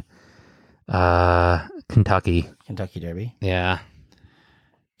God, Kentucky. Kentucky Derby. Yeah.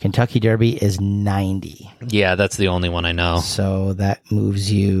 Kentucky Derby is 90. Yeah, that's the only one I know. So that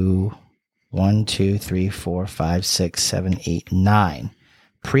moves you 1, 2, 3, 4, 5, 6, 7, 8, 9.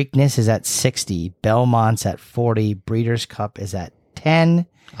 Preakness is at 60. Belmont's at 40. Breeders' Cup is at 10.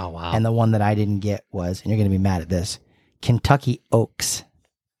 Oh, wow. And the one that I didn't get was, and you're going to be mad at this, Kentucky Oaks.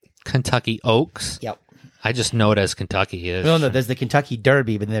 Kentucky Oaks? Yep. I just know it as Kentucky. No, there's the Kentucky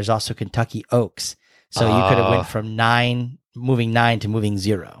Derby, but then there's also Kentucky Oaks. So you could have went from moving 9 to moving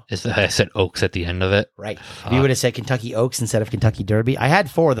 0. I said Oaks at the end of it. Right. If you would have said Kentucky Oaks instead of Kentucky Derby, I had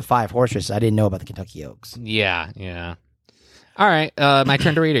 4 of the 5 horse races. I didn't know about the Kentucky Oaks. Yeah. All right, my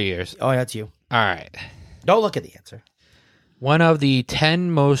turn to read or yours? Oh, that's you. All right. Don't look at the answer. One of the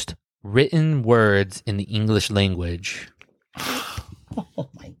 10 most written words in the English language. Oh,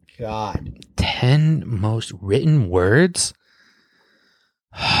 my God. 10 most written words?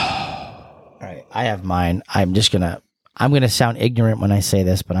 All right, I have mine. I'm going to sound ignorant when I say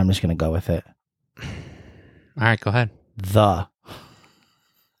this, but I'm just going to go with it. All right, go ahead. The.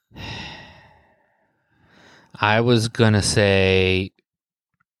 I was going to say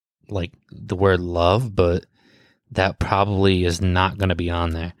like the word love, but that probably is not going to be on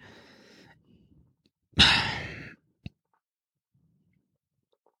there.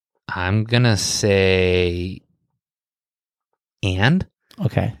 I'm going to say and.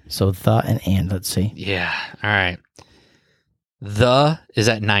 Okay, so the and. Let's see. Yeah, all right. The is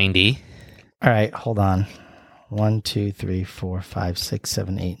at 90. All right, hold on. 1, 2, 3, 4, 5, 6,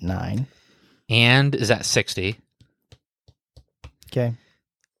 7, 8, 9. And is at 60. Okay.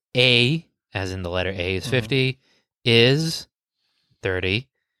 A, as in the letter A, is 50. Is 30.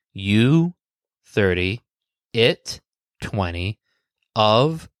 You 30. It 20.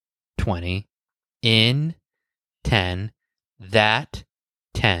 Of 20. In 10. That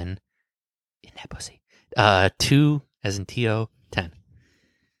 10. In that pussy. 2, as in T-O, 10.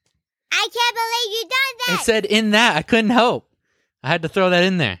 I can't believe you done that. It said in that. I couldn't help. I had to throw that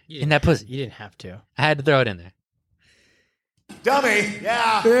in there. In that pussy. You didn't have to. I had to throw it in there. Dummy.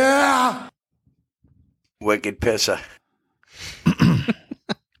 Yeah. Wicked pisser.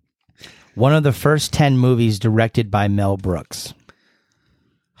 One of the first 10 movies directed by Mel Brooks.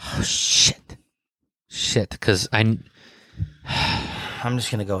 Oh, shit, because I'm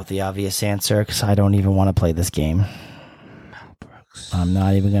just going to go with the obvious answer because I don't even want to play this game. Mel Brooks. I'm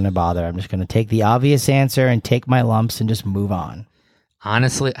not even going to bother. I'm just going to take the obvious answer and take my lumps and just move on.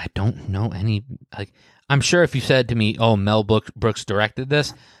 Honestly, I don't know any. Like, I'm sure if you said to me, "Oh, Mel Brooks directed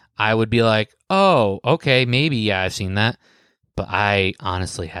this," I would be like, "Oh, okay, maybe, yeah, I've seen that." But I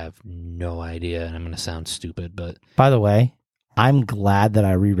honestly have no idea, and I'm going to sound stupid, but By the way, I'm glad that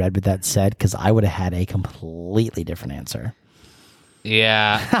I reread what that said because I would have had a completely different answer.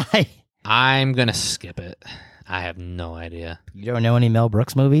 yeah, I'm going to skip it. I have no idea. You don't know any Mel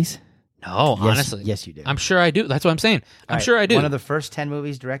Brooks movies? No, honestly. Yes, you do. I'm sure I do. That's what I'm saying. I'm sure I do. One of the first 10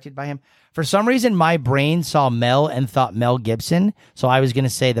 movies directed by him. For some reason, my brain saw Mel and thought Mel Gibson, so I was going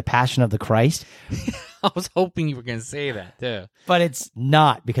to say The Passion of the Christ. I was hoping you were going to say that, too. But it's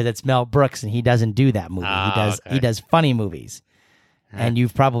not because it's Mel Brooks and he doesn't do that movie. He does funny movies. And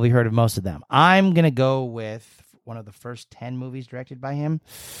you've probably heard of most of them. I'm going to go with one of the first 10 movies directed by him.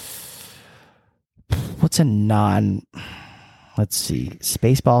 What's a let's see.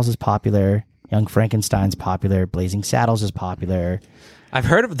 Spaceballs is popular. Young Frankenstein's popular. Blazing Saddles is popular. I've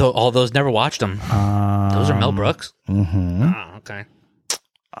heard of all those, never watched them. Those are Mel Brooks? Mm-hmm. Oh, okay.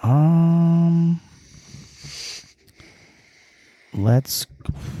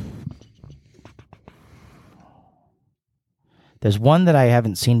 There's one that I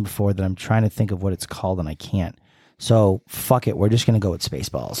haven't seen before that I'm trying to think of what it's called and I can't. So, fuck it. We're just going to go with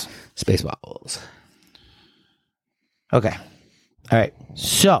Spaceballs. Spaceballs. Okay. All right.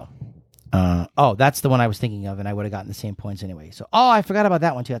 So, That's the one I was thinking of, and I would have gotten the same points anyway. So, I forgot about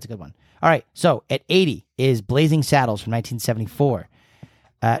that one too. That's a good one. All right. So at 80 is Blazing Saddles from 1974.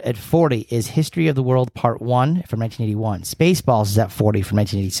 At 40 is History of the World Part 1 from 1981. Spaceballs is at 40 from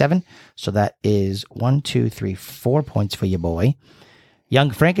 1987. So that is 4 points for you, boy.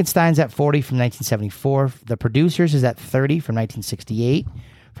 Young Frankenstein's at 40 from 1974. The Producers is at 30 from 1968.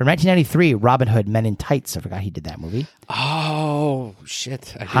 From 1993, Robin Hood Men in Tights. I forgot he did that movie. Oh,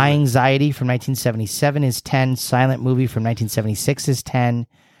 shit. High Anxiety from 1977 is 10. Silent Movie from 1976 is 10.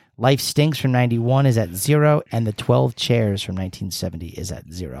 Life Stinks from 91 is at 0, and The 12 Chairs from 1970 is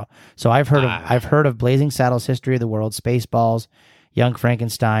at 0. So I've heard of Blazing Saddles, History of the World, Spaceballs, Young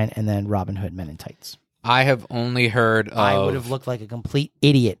Frankenstein, and then Robin Hood Men in Tights. I have only heard of... I would have looked like a complete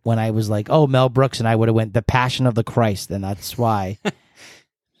idiot when I was like, Mel Brooks, and I would have went The Passion of the Christ, and that's why.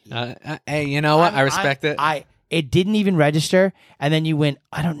 Hey, you know what? I respect it. It didn't even register, and then you went,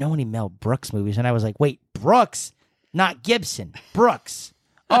 I don't know any Mel Brooks movies, and I was like, wait, Brooks? Not Gibson. Brooks.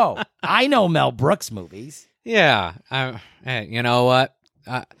 Oh, I know Mel Brooks movies. Yeah. Hey, you know what?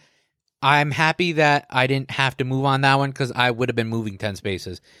 I'm happy that I didn't have to move on that one because I would have been moving 10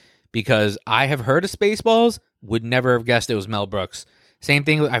 spaces. Because I have heard of Spaceballs, would never have guessed it was Mel Brooks. Same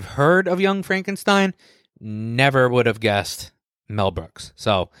thing, I've heard of Young Frankenstein, never would have guessed Mel Brooks.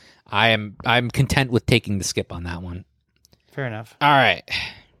 So I'm content with taking the skip on that one. Fair enough. All right.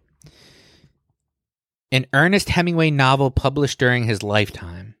 An Ernest Hemingway novel published during his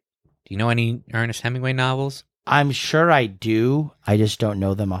lifetime. Do you know any Ernest Hemingway novels? I'm sure I do. I just don't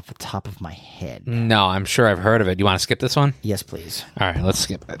know them off the top of my head. No, I'm sure I've heard of it. Do you want to skip this one? Yes, please. All right, let's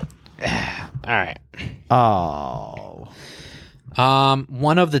skip it. All right. Oh.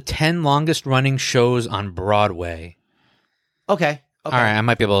 One of the 10 longest running shows on Broadway. Okay. All right, I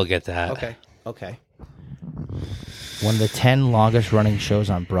might be able to get that. Okay. One of the 10 longest running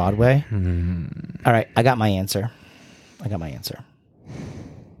shows on Broadway. All right, I got my answer.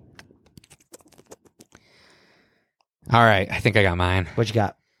 All right, I think I got mine. What you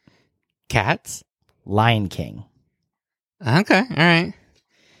got? Cats? Lion King. Okay, all right.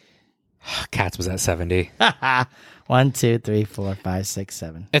 Cats was at 70. 1, 2, 3, 4, 5, 6,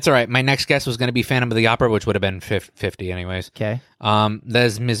 7. It's all right. My next guess was going to be Phantom of the Opera, which would have been 50 anyways. Okay.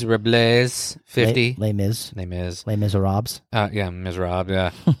 Les Miserables, 50. Les Mis. Les Miserables. Yeah, Miserables,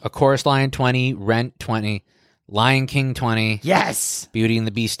 yeah. A Chorus Line, 20. Rent, 20. Lion King, 20. Yes! Beauty and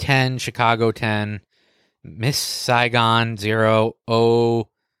the Beast, 10. Chicago, 10. Miss Saigon, 0. Oh,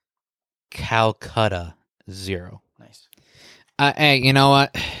 Calcutta, 0. Nice. Hey, you know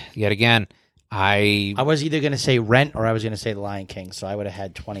what? Yet again, I was either going to say Rent or I was going to say The Lion King, so I would have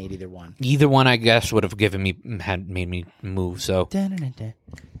had 20 at either one. Either one, I guess, would have made me move. So,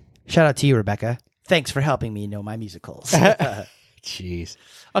 shout out to you, Rebecca. Thanks for helping me know my musicals. jeez.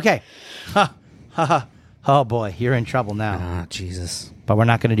 Okay. Oh boy, you're in trouble now. Oh, Jesus. But we're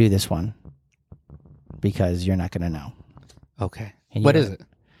not going to do this one because you're not going to know. Okay. And What is it?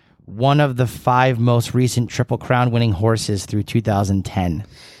 One of the 5 most recent Triple Crown winning horses through 2010.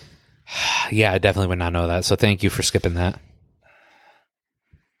 Yeah, I definitely would not know that. So thank you for skipping that.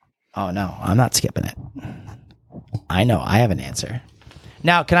 Oh, no, I'm not skipping it. I know. I have an answer.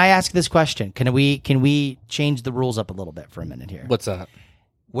 Now, can I ask this question? Can we change the rules up a little bit for a minute here? What's that?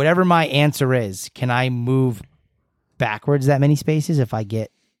 Whatever my answer is, can I move backwards that many spaces if I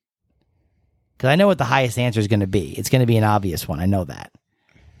get... Because I know what the highest answer is going to be. It's going to be an obvious one. I know that.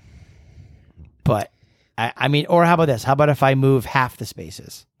 But, I mean, or how about this? How about if I move half the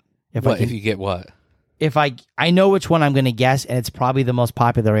spaces? If you get what? If I know which one I'm going to guess, and it's probably the most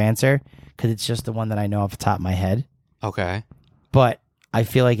popular answer, because it's just the one that I know off the top of my head. Okay. But I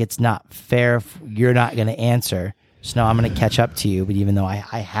feel like it's not fair if you're not going to answer. So now I'm going to catch up to you, but even though I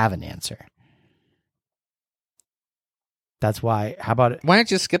have an answer. That's why, how about it? Why don't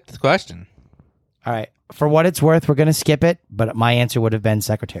you skip the question? All right. For what it's worth, we're going to skip it, but my answer would have been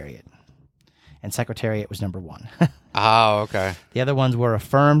Secretariat. And Secretariat was number 1. Oh, okay. The other ones were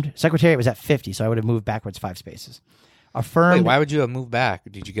Affirmed. Secretariat was at 50, so I would have moved backwards 5 spaces. Affirmed. Wait, why would you have moved back?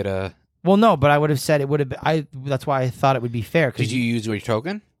 Did you get a... Well, no, but I would have said it would have been... That's why I thought it would be fair. Did you use your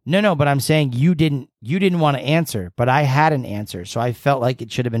token? No, but I'm saying you didn't want to answer, but I had an answer, so I felt like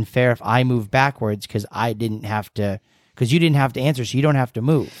it should have been fair if I moved backwards because I didn't have to... Because you didn't have to answer, so you don't have to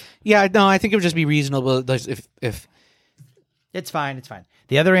move. Yeah, no, I think it would just be reasonable if... It's fine.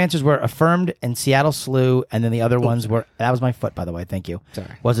 The other answers were Affirmed and Seattle Slew, and then the other ones were... That was my foot, by the way. Thank you. Sorry.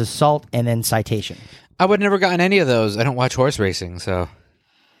 Was Assault and then Citation. I would have never gotten any of those. I don't watch horse racing, so...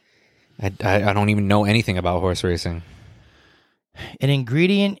 I don't even know anything about horse racing. An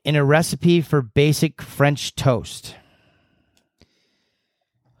ingredient in a recipe for basic French toast.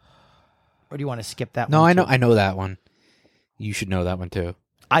 Or do you want to skip that No, one? I too? know that one. You should know that one too.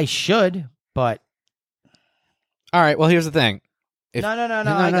 I should, but All right. Well, here's the thing. no.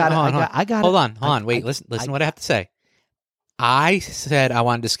 I got hold it. I got Hold it. on. Hold on. Wait. Listen to what I have to say. I said I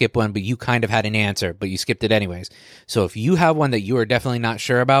wanted to skip one, but you kind of had an answer, but you skipped it anyways. So if you have one that you are definitely not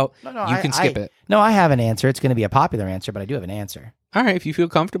sure about, you can skip it. No, I have an answer. It's going to be a popular answer, but I do have an answer. All right. If you feel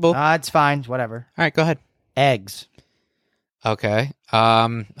comfortable. It's fine. Whatever. All right. Go ahead. Eggs. Okay.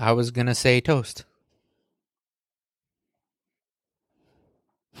 I was going to say toast.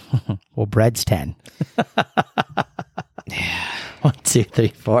 Well, bread's 10. Yeah. 1, 2, 3,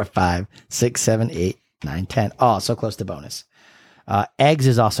 4, 5, 6, 7, 8, 9, 10. Oh, so close to bonus. Eggs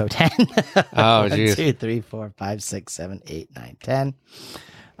is also 10. Oh, 1, geez. 2, 3, 4, 5, 6, 7, 8, 9, 10.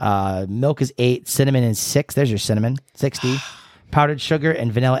 Milk is 8. Cinnamon is 6. There's your cinnamon. 60. Powdered sugar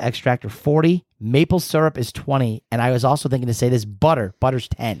and vanilla extract are 40. Maple syrup is 20. And I was also thinking to say this butter. Butter's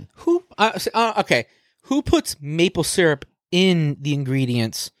 10. Okay. Who puts maple syrup in the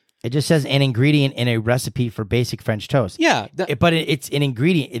ingredients? It just says an ingredient in a recipe for basic French toast. Yeah. But it's an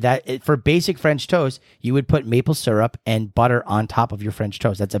ingredient that for basic French toast, you would put maple syrup and butter on top of your French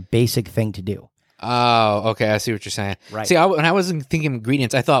toast. That's a basic thing to do. Oh, okay. I see what you're saying. Right. See, when I wasn't thinking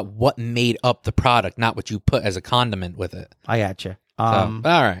ingredients, I thought what made up the product, not what you put as a condiment with it. I gotcha. All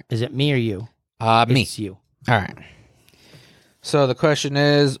right. Is it me or you? Me. It's you. All right. So the question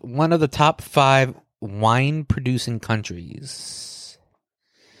is, one of the top 5 wine-producing countries.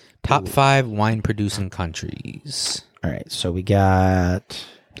 Top 5 wine-producing countries. All right. So we got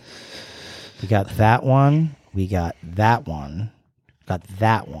that one. We got that one. Got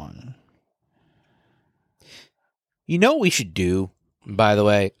that one. You know what we should do, by the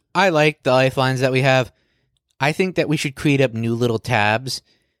way? I like the lifelines that we have. I think that we should create up new little tabs,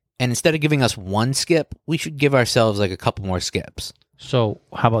 and instead of giving us one skip, we should give ourselves like a couple more skips. So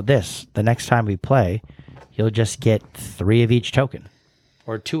how about this? The next time we play, you'll just get 3 of each token.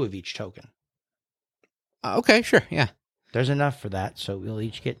 Or 2 of each token. Okay, sure, yeah. There's enough for that, so we'll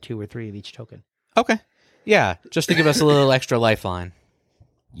each get 2 or 3 of each token. Okay. Yeah, just to give us a little extra lifeline.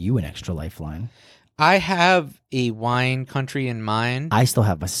 You an extra lifeline. I have a wine country in mind. I still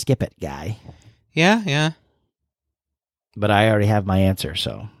have a skip it guy. Yeah. But I already have my answer,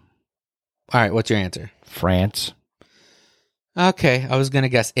 so. All right, what's your answer? France. Okay, I was going to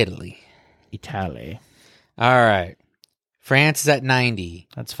guess Italy. Italy. All right. France is at 90.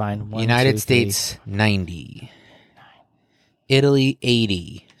 That's fine. 1, United 2, 3. States, 90. Italy,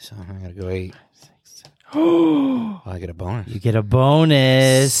 80. So I got to go 8. Oh, I get a bonus. You get a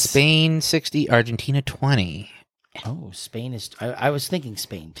bonus. Spain, 60. Argentina, 20. Oh, Spain is. I was thinking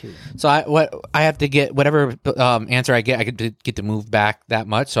Spain too. So I have to get whatever answer I get to move back that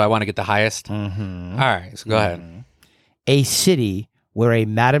much. So I want to get the highest. Mm-hmm. All right, so go ahead. A city where a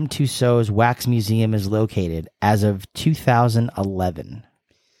Madame Tussauds wax museum is located as of 2011.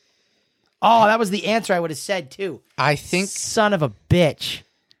 Oh, that was the answer I would have said too. I think Son of a bitch.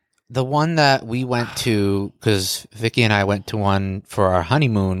 the one that we went to, because Vicky and I went to one for our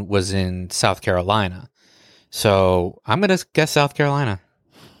honeymoon, was in South Carolina. So I'm going to guess South Carolina.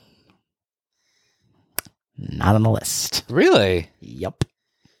 Not on the list. Really? Yep.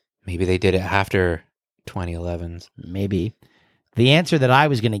 Maybe they did it after 2011's. Maybe. The answer that I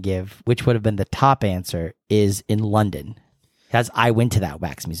was going to give, which would have been the top answer, is in London. Because I went to that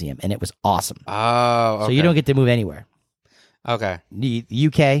wax museum and it was awesome. Oh, okay. So you don't get to move anywhere. Okay.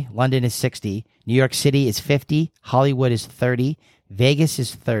 UK, London is 60. New York City is 50. Hollywood is 30. Vegas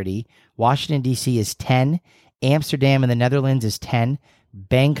is 30. Washington, D.C. is 10. Amsterdam in the Netherlands is 10.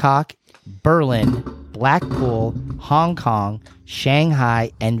 Bangkok, Berlin, Blackpool, Hong Kong,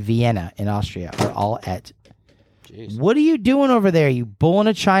 Shanghai, and Vienna in Austria are all at. Jeez. What are you doing over there, you bull in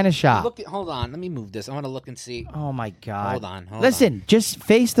a china shop? Hold on. Let me move this. I want to look and see. Oh, my God. Hold on. Listen, just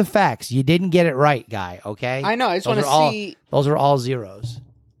face the facts. You didn't get it right, guy, okay? I know. I just Those want to are all- see. Those are all zeros.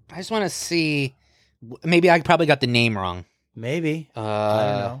 I just want to see. Maybe I probably got the name wrong. Maybe. I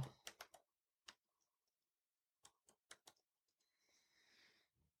don't know.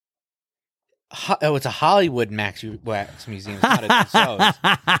 It's a Hollywood wax museum. It's not a Tussauds.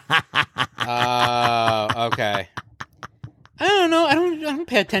 Okay. I don't know. I don't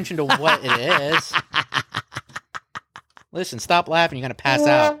pay attention to what it is. Listen, stop laughing. You're gonna pass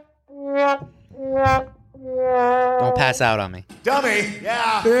out. Don't pass out on me. Dummy!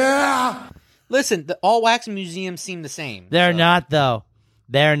 Yeah! Listen, all wax museums seem the same. They're not, though.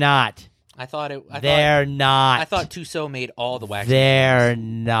 They're not. I thought They're not. I thought Tussauds made all the wax. They're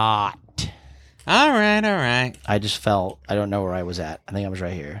not. All right. I just fell. I don't know where I was at. I think I was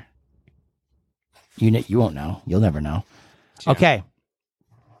right here. You won't know. You'll never know. Sure. Okay.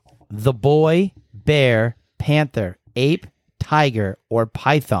 the boy, bear, panther, ape, tiger, or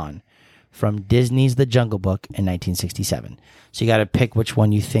python from Disney's The Jungle Book in 1967. So you got to pick which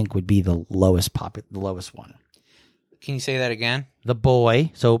one you think would be the lowest one. Can you say that again? The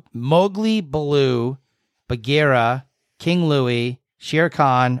boy. So Mowgli, Baloo, Bagheera, King Louie, Shere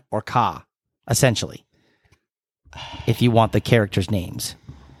Khan, or Kaa, essentially. If you want the characters' names.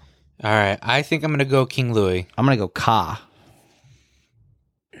 All right. I think I'm going to go King Louie. I'm going to go Kaa.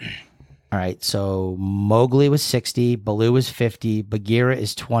 All right. So Mowgli was 60, Baloo was 50, Bagheera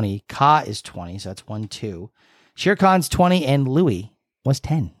is 20, Kaa is 20, so that's 1, 2. Shere Khan's 20, and Louie was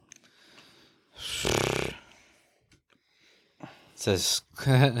 10. It's as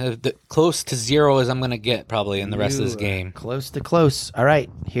close to 0 as I'm going to get probably in the rest of this game. Close to close. All right.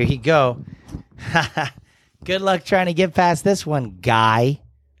 Here you go. Good luck trying to get past this one, guy.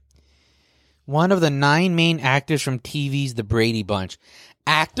 One of the 9 main actors from TV's The Brady Bunch.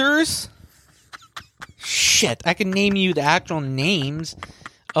 Actors? Shit, I can name you the actual names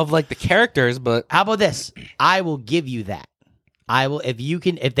of like the characters, but how about this? I will give you that. I will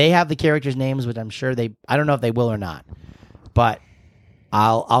if they have the characters' names, which I'm sure I don't know if they will or not, but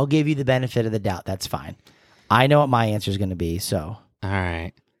I'll give you the benefit of the doubt. That's fine. I know what my answer is going to be. So all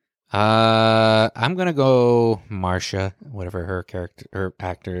right. I'm gonna go Marcia, whatever her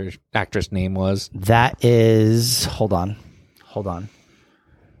actress name was. That is. Hold on.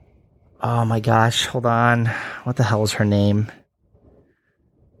 Oh my gosh, hold on. What the hell is her name?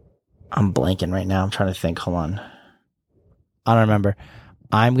 I'm blanking right now. I'm trying to think. Hold on. I don't remember.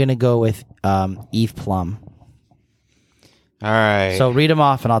 I'm gonna go with Eve Plum. All right. So read them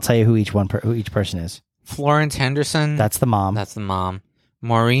off, and I'll tell you who each person is. Florence Henderson. That's the mom. That's the mom.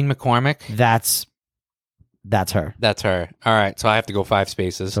 Maureen McCormick. That's her. That's her. All right. So I have to go 5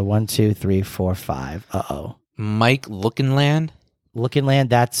 spaces. So 1, 2, 3, 4, 5. Uh-oh. Mike Lookinland. Lookinland.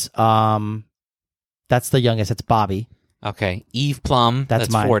 That's the youngest. That's Bobby. Okay. Eve Plum.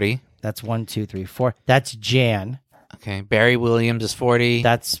 That's mine. 40. That's 1, 2, 3, 4. That's Jan. Okay. Barry Williams is 40.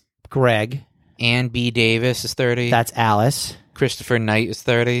 That's Greg. Ann B. Davis is 30. That's Alice. Christopher Knight is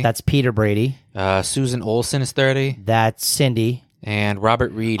 30. That's Peter Brady. Susan Olsen is 30. That's Cindy. And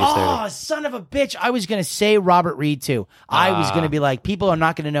Robert Reed is 30. Oh, son of a bitch. I was going to say Robert Reed, too. I was going to be like, people are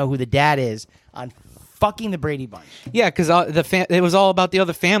not going to know who the dad is on fucking the Brady Bunch. Yeah, because it was all about the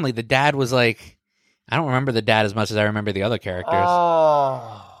other family. The dad was like, I don't remember the dad as much as I remember the other characters.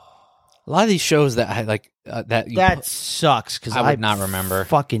 Oh. A lot of these shows that I like that sucks because I would not remember.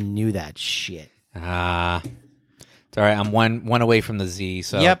 Fucking knew that shit. It's all right. I'm one away from the Z.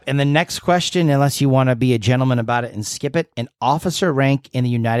 So yep. And the next question, unless you want to be a gentleman about it and skip it, an officer rank in the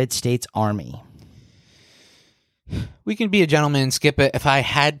United States Army. We can be a gentleman and skip it. If I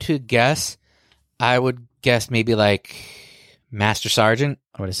had to guess, I would guess maybe like Master Sergeant.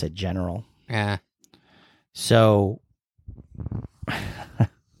 I would have said general. Yeah. So,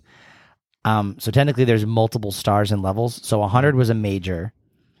 so technically there's multiple stars and levels. So 100 was a major.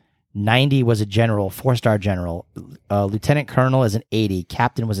 90 was a general, 4-star general. Lieutenant colonel is an 80.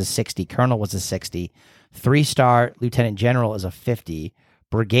 Captain was a 60. Colonel was a 60. 3-star lieutenant general is a 50.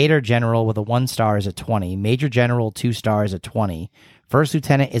 Brigadier general with a 1-star is a 20. Major general, 2-star is a 20. First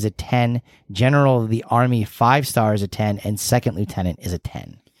lieutenant is a 10. General of the Army, 5-star is a 10. And second lieutenant is a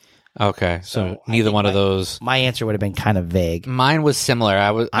 10. Okay, so neither one of those. My answer would have been kind of vague. Mine was similar.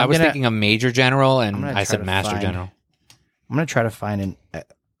 I was thinking of major general, and I said master general. I'm going to try to find an...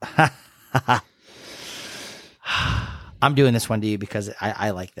 I'm doing this one to you because I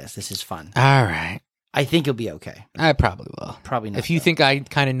like this. This is fun. All right. I think you'll be okay. I probably will. Probably not. If you think I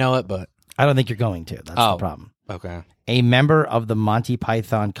kind of know it, but... I don't think you're going to. That's the problem. Okay. A member of the Monty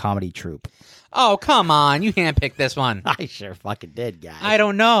Python comedy troupe. Oh, come on. You handpicked this one. I sure fucking did, guys. I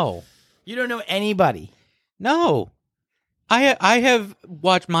don't know. You don't know anybody. No. I have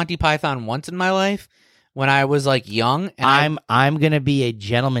watched Monty Python once in my life when I was like young. And I'm going to be a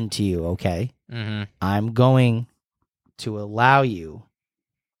gentleman to you, okay? Mm-hmm. I'm going to allow you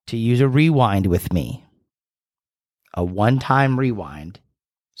to use a rewind with me. A one-time rewind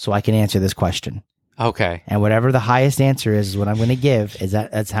so I can answer this question. Okay. And whatever the highest answer is what I'm going to give.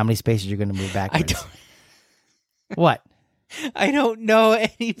 That's how many spaces you're going to move backwards. What? I don't know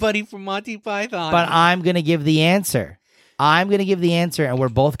anybody from Monty Python. But I'm going to give the answer. I'm going to give the answer, and we're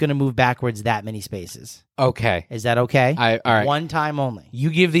both going to move backwards that many spaces. Okay. Is that okay? All right. One time only.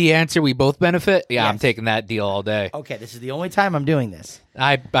 You give the answer, we both benefit? Yeah, Yes. I'm taking that deal all day. Okay, this is the only time I'm doing this.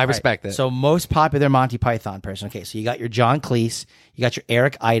 I respect it. So most popular Monty Python person. Okay, so you got your John Cleese. You got your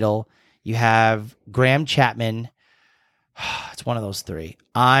Eric Idle. You have Graham Chapman. It's one of those three.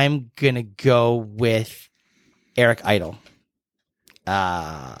 I'm going to go with Eric Idle.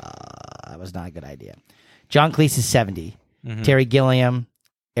 that was not a good idea. John Cleese is 70. Mhm. Terry Gilliam,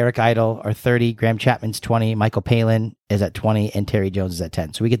 Eric Idle are 30. Graham Chapman's 20. Michael Palin is at 20. And Terry Jones is at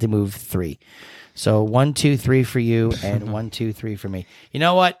 10. So we get to move 3. So 1, 2, 3 for you, and 1, 2, 3 for me. You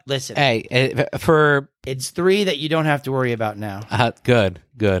know what? Listen. Hey, It's 3 that you don't have to worry about now. Good.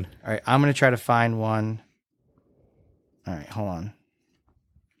 All right, I'm going to try to find one. All right, hold on.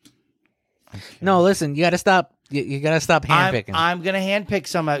 Okay. No, listen, you got to stop. You got to stop handpicking. I'm going to handpick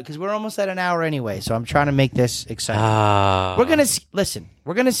some out because we're almost at an hour anyway, so I'm trying to make this exciting. We're going to listen.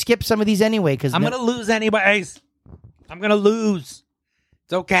 We're going to skip some of these anyway because I'm going to lose anyways. I'm going to lose.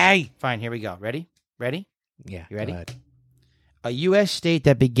 It's okay. Fine, here we go. Ready? Yeah. You ready? Go ahead. A U.S. state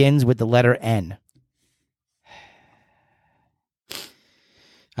that begins with the letter N.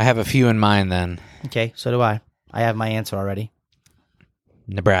 I have a few in mind then. Okay, so do I. I have my answer already.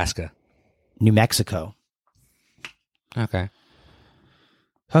 Nebraska. New Mexico. Okay.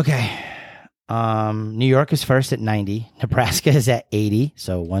 Okay. New York is first at 90. Nebraska is at 80.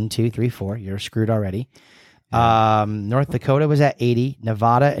 So 1, 2, 3, 4. You're screwed already. North Dakota was at 80.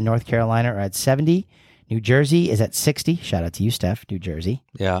 Nevada and North Carolina are at 70. New Jersey is at 60. Shout out to you, Steph. New Jersey.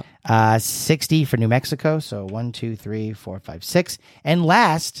 Yeah. 60 for New Mexico. So 1, 2, 3, 4, 5, 6. And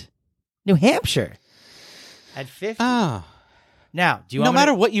last, New Hampshire at 50. Oh. Now, do you No want me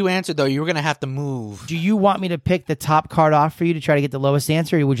matter what you answered, though, you were going to have to move. do you want me to pick the top card off for you to try to get the lowest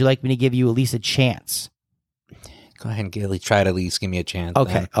answer, or would you like me to give you at least a chance? Go ahead and try to at least give me a chance.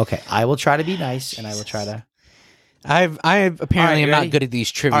 Okay, then. okay. I will try to be nice, and I will try to. I apparently you am ready? not good at these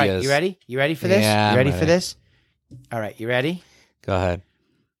trivias. All right, you ready? You ready for this? Yeah, you I'm ready for ready. this? All right, you ready? Go ahead.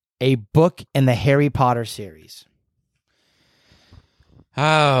 A book in the Harry Potter series.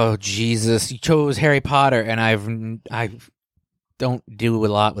 Oh Jesus! You chose Harry Potter, and I don't do a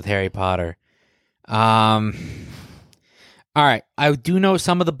lot with Harry Potter. All right, I do know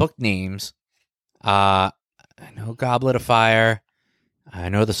some of the book names. I know Goblet of Fire. I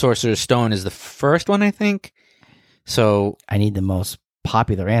know the Sorcerer's Stone is the first one, I think. So, I need the most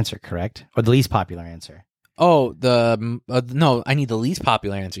popular answer, correct? Or the least popular answer? no, I need the least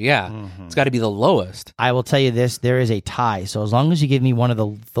popular answer. Yeah, It's got to be the lowest. I will tell you this, there is a tie. So as long as you give me one of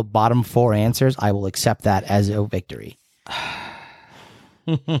the bottom 4 answers, I will accept that as a victory.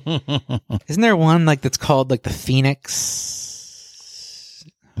 Isn't there one like that's called like the Phoenix?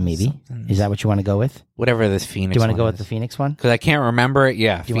 Maybe. Is that what you want to go with? Whatever this Phoenix. Do you want to one go with is. the Phoenix one? Because I can't remember it.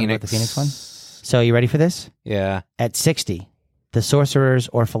 Yeah, Do you want to go with the Phoenix one? So you ready for this? Yeah, At 60, the Sorcerer's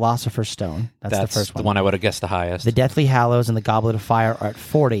or Philosopher's Stone. That's the first one. The one I would have guessed the highest. The Deathly Hallows and the Goblet of Fire are at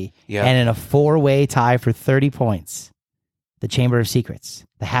 40. Yeah. And in a 4-way tie for 30 points, the Chamber of Secrets,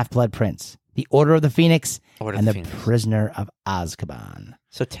 the Half-Blood Prince, the Order of the Phoenix, Order of and the the Phoenix. Prisoner of Azkaban.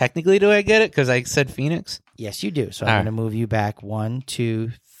 So technically, do I get it? Because I said Phoenix? Yes, you do. So All I'm right. going to move you back 1,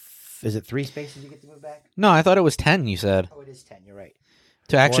 2, is it 3 spaces you get to move back? No, I thought it was 10, you said. Oh, it is 10. You're right.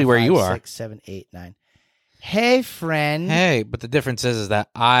 To actually 4, where 5, you are. 6, 7, 8, 9. Hey, friend. Hey, but the difference is that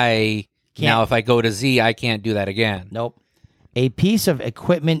I... Can't- Now, if I go to Z, I can't do that again. Nope. A piece of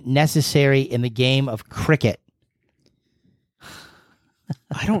equipment necessary in the game of cricket.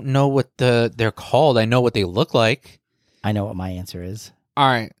 I don't know what they're called. I know what they look like. I know what my answer is. All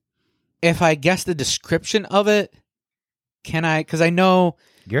right. If I guess the description of it, can I... Because I know...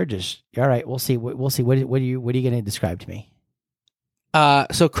 You're just all right. We'll see. We'll see. What are you going to describe to me?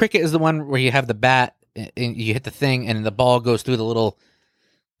 So cricket is the one where you have the bat and you hit the thing and the ball goes through the little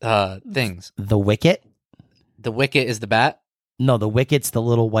things. The wicket? The wicket is the bat. No, the wicket's the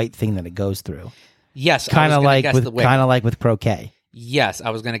little white thing that it goes through. Yes, Kind I of was gonna like guess the wicket. with croquet. Yes,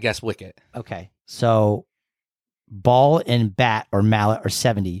 I was going to guess wicket. Okay, so ball and bat or mallet are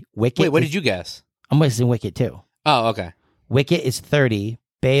 70. Wicket. Wait, what did you guess? I'm guessing wicket too. Oh, okay. Wicket is 30.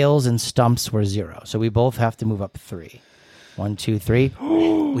 Bales and stumps were 0. So we both have to move up 3. 1, 2, 3.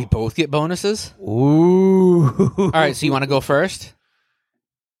 We both get bonuses. Ooh. All right, so you want to go first?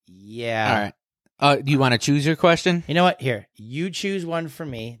 Yeah. All right. Do you want to choose your question You know what? Here, you choose one for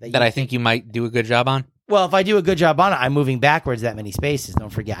me that I think you might do a good job on? Well, if I do a good job on it, I'm moving backwards that many spaces. Don't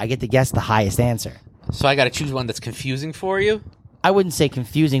forget, I get to guess the highest answer. So I got to choose one that's confusing for you. I wouldn't say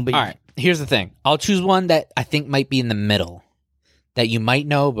confusing, but All right. Here's the thing. I'll choose one that I think might be in the middle, that you might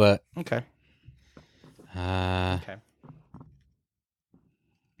know, but Okay. Okay.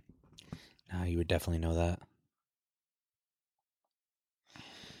 no, you would definitely know that.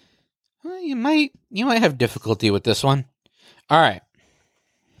 Well, you might have difficulty with this one. All right.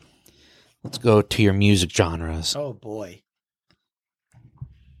 Let's go to your music genres. Oh boy.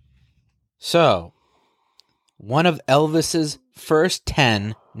 So, one of Elvis's first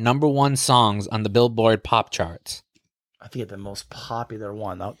 10 number 1 songs on the Billboard pop charts. I think the most popular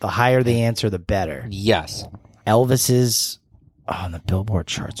one. The higher the answer, the better. Yes. Elvis's on the Billboard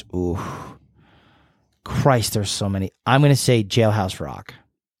charts. Ooh. Christ, there's so many. I'm going to say Jailhouse Rock.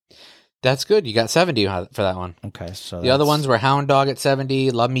 That's good. You got 70 for that one. Okay, so the other ones were Hound Dog at 70,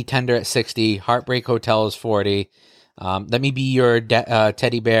 Love Me Tender at 60, Heartbreak Hotel is 40, Let Me Be Your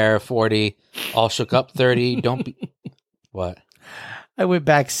Teddy Bear 40, All Shook Up 30. Don't be what? I went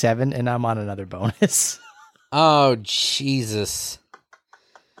back 7 and I'm on another bonus. Oh Jesus.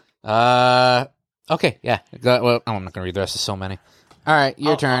 Okay, yeah. Well, I'm not gonna read the rest of so many. All right,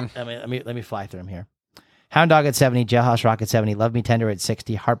 your turn. Let me fly through them here. Hound Dog at 70, Jailhouse Rock at 70, Love Me Tender at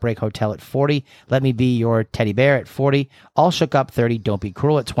 60, Heartbreak Hotel at 40, Let Me Be Your Teddy Bear at 40, All Shook Up 30, Don't Be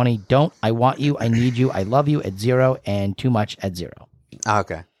Cruel at 20, Don't, I Want You, I Need You, I Love You at 0, and Too Much at 0.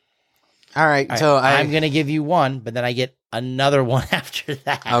 Okay. All right, so I'm going to give you one, but then I get another one after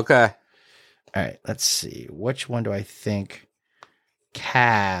that. Okay. All right, let's see. Which one do I think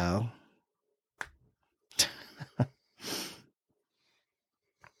Cal...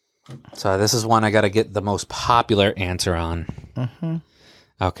 So this is one I got to get the most popular answer on. Mm-hmm.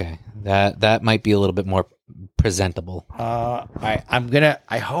 Okay, that might be a little bit more presentable. All right, I'm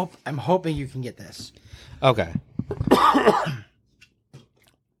hoping you can get this. Okay.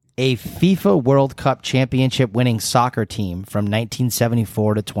 A FIFA World Cup championship winning soccer team from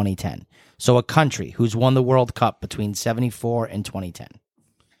 1974 to 2010. So a country who's won the World Cup between 74 and 2010.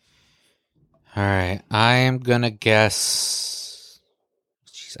 All right, I am gonna guess.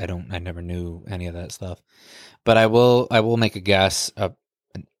 I never knew any of that stuff, but I will make a guess, an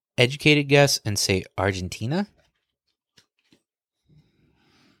educated guess, and say Argentina.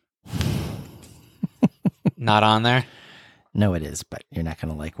 Not on there. No, it is, but you're not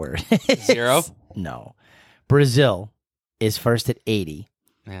going to like where it is. 0? No. Brazil is first at 80.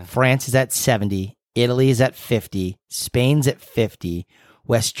 Yeah. France is at 70. Italy is at 50. Spain's at 50.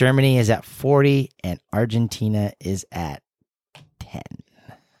 West Germany is at 40. And Argentina is at 10.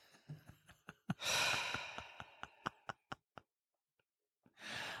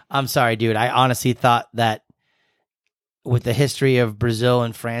 I'm sorry, dude. I honestly thought that with the history of Brazil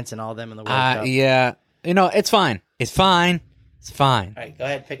and France and all them in the World Cup. Yeah. It's fine. It's fine. It's fine. All right, go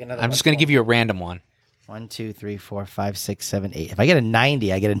ahead, pick another I'm just going to give you a random one. 1, 2, 3, 4, 5, 6, 7, 8. If I get a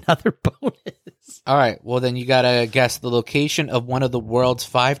 90, I get another bonus. All right. Well, then you got to guess the location of one of the world's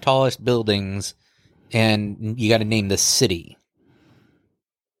 5 tallest buildings, and you got to name the city.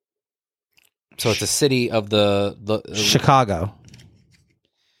 So it's a city of the Chicago.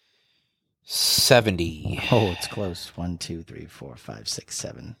 70. Oh, it's close. 1, 2, 3, 4, 5, 6,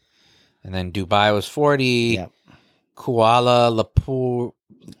 7. And then Dubai was 40. Yep. Kuala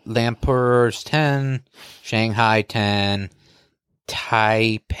Lumpur's 10. Shanghai 10.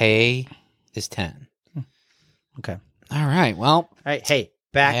 Taipei is 10. Okay. All right. Well. All right. Hey,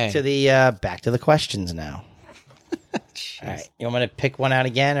 back to the questions now. All right. You want me to pick one out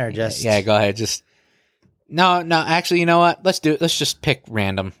again, or just? Yeah. Go ahead. Just. No. Actually, you know what? Let's just pick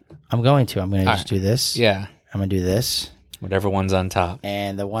random. I'm going to just do this. Yeah. I'm going to do this. Whatever one's on top.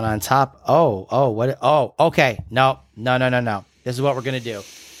 And the one on top. Okay. No. This is what we're going to do.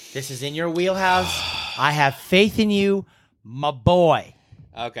 This is in your wheelhouse. I have faith in you, my boy.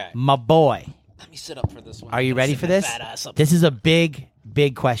 Okay. My boy. Let me sit up for this one. Are you ready for this? This is a big,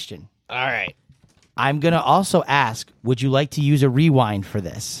 big question. All right. I'm going to also ask, would you like to use a rewind for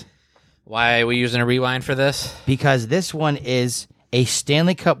this? Why are we using a rewind for this? Because this one is a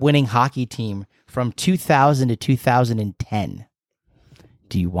Stanley Cup winning hockey team from 2000 to 2010.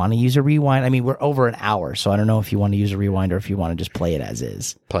 Do you want to use a rewind? I mean, we're over an hour, so I don't know if you want to use a rewind or if you want to just play it as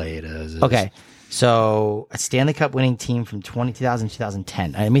is. Play it as is. Okay. So a Stanley Cup winning team from 2000 to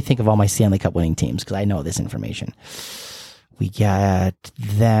 2010. Let me think of all my Stanley Cup winning teams because I know this information. We got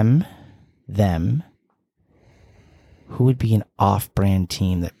them. Who would be an off-brand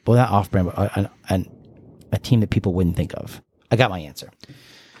team that? Well, not off-brand, but a team that people wouldn't think of. I got my answer.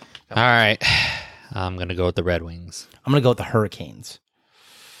 All right. I'm going to go with the Red Wings. I'm going to go with the Hurricanes.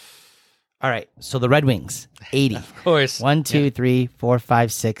 All right. So the Red Wings, 80. Of course. 1, 2, 3, 4,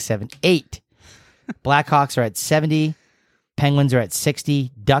 5, 6, 7, 8. Blackhawks are at 70. Penguins are at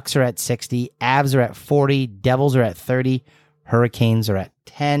 60. Ducks are at 60. Avs are at 40. Devils are at 30. Hurricanes are at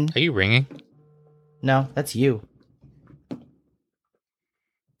 10. Are you ringing? No, that's you.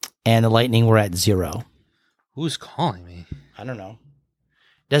 And the Lightning were at 0. Who's calling me? I don't know.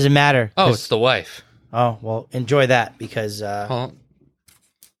 Doesn't matter. Oh, it's the wife. Oh, well, enjoy that because... Well,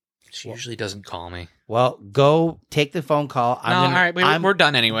 she usually doesn't call me. Well, go take the phone call. All right. We're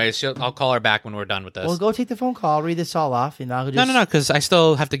done anyways. I'll call her back when we're done with this. Well, go take the phone call. I'll read this all off, and I'll just... No, because I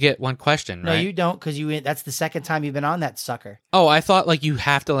still have to get one question, right? No, you don't, because that's the second time you've been on that sucker. Oh, I thought like you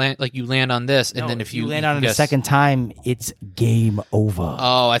have to land, like you land on this, and then if you land on it the second time, it's game over.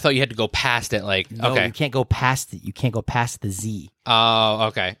 Oh, I thought you had to go past it. Like, no, okay, you can't go past it. You can't go past the Z. Oh,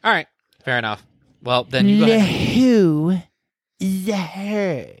 okay, all right, fair enough. Well, then you go ahead. Who? The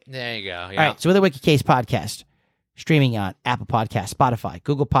her. There you go. Yeah. All right, so we're the Wicked Case podcast, streaming on Apple Podcasts, Spotify,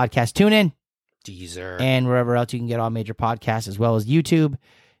 Google Podcasts, TuneIn, Deezer, and wherever else you can get all major podcasts, as well as YouTube.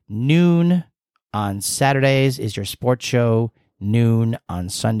 Noon on Saturdays is your sports show. Noon on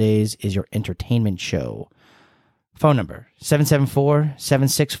Sundays is your entertainment show. Phone number,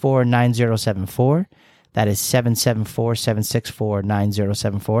 774-764-9074. That is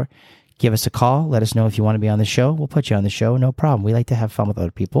 774-764-9074. Give us a call. Let us know if you want to be on the show. We'll put you on the show. No problem. We like to have fun with other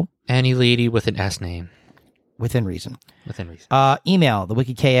people. Any lady with an S name. Within reason. Within reason. Email,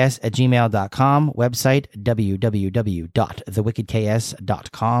 thewickedks@gmail.com. Website,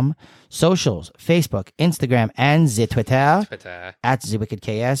 www.thewickedks.com. Socials, Facebook, Instagram, and the Twitter. At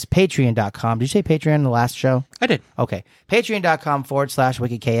thewickedks. Patreon.com. Did you say Patreon in the last show? I did. Okay.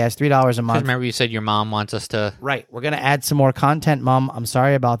 Patreon.com/wickedks. $3 a month. Remember you said your mom wants us to... Right. We're going to add some more content, Mom. I'm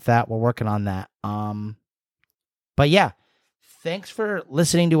sorry about that. We're working on that. But yeah, thanks for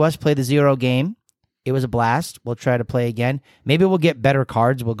listening to us play the Zero game. It was a blast. We'll try to play again. Maybe we'll get better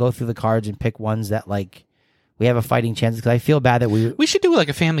cards. We'll go through the cards and pick ones that, like, we have a fighting chance. Because I feel bad that we should do, like,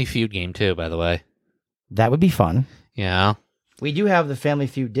 a Family Feud game, too, by the way. That would be fun. Yeah. We do have the Family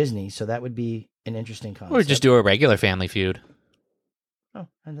Feud Disney, so that would be an interesting concept. Or just do a regular Family Feud. Oh,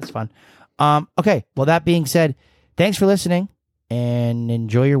 that's fun. Okay, well, that being said, thanks for listening, and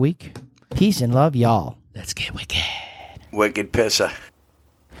enjoy your week. Peace and love, y'all. Let's get wicked. Wicked pisser.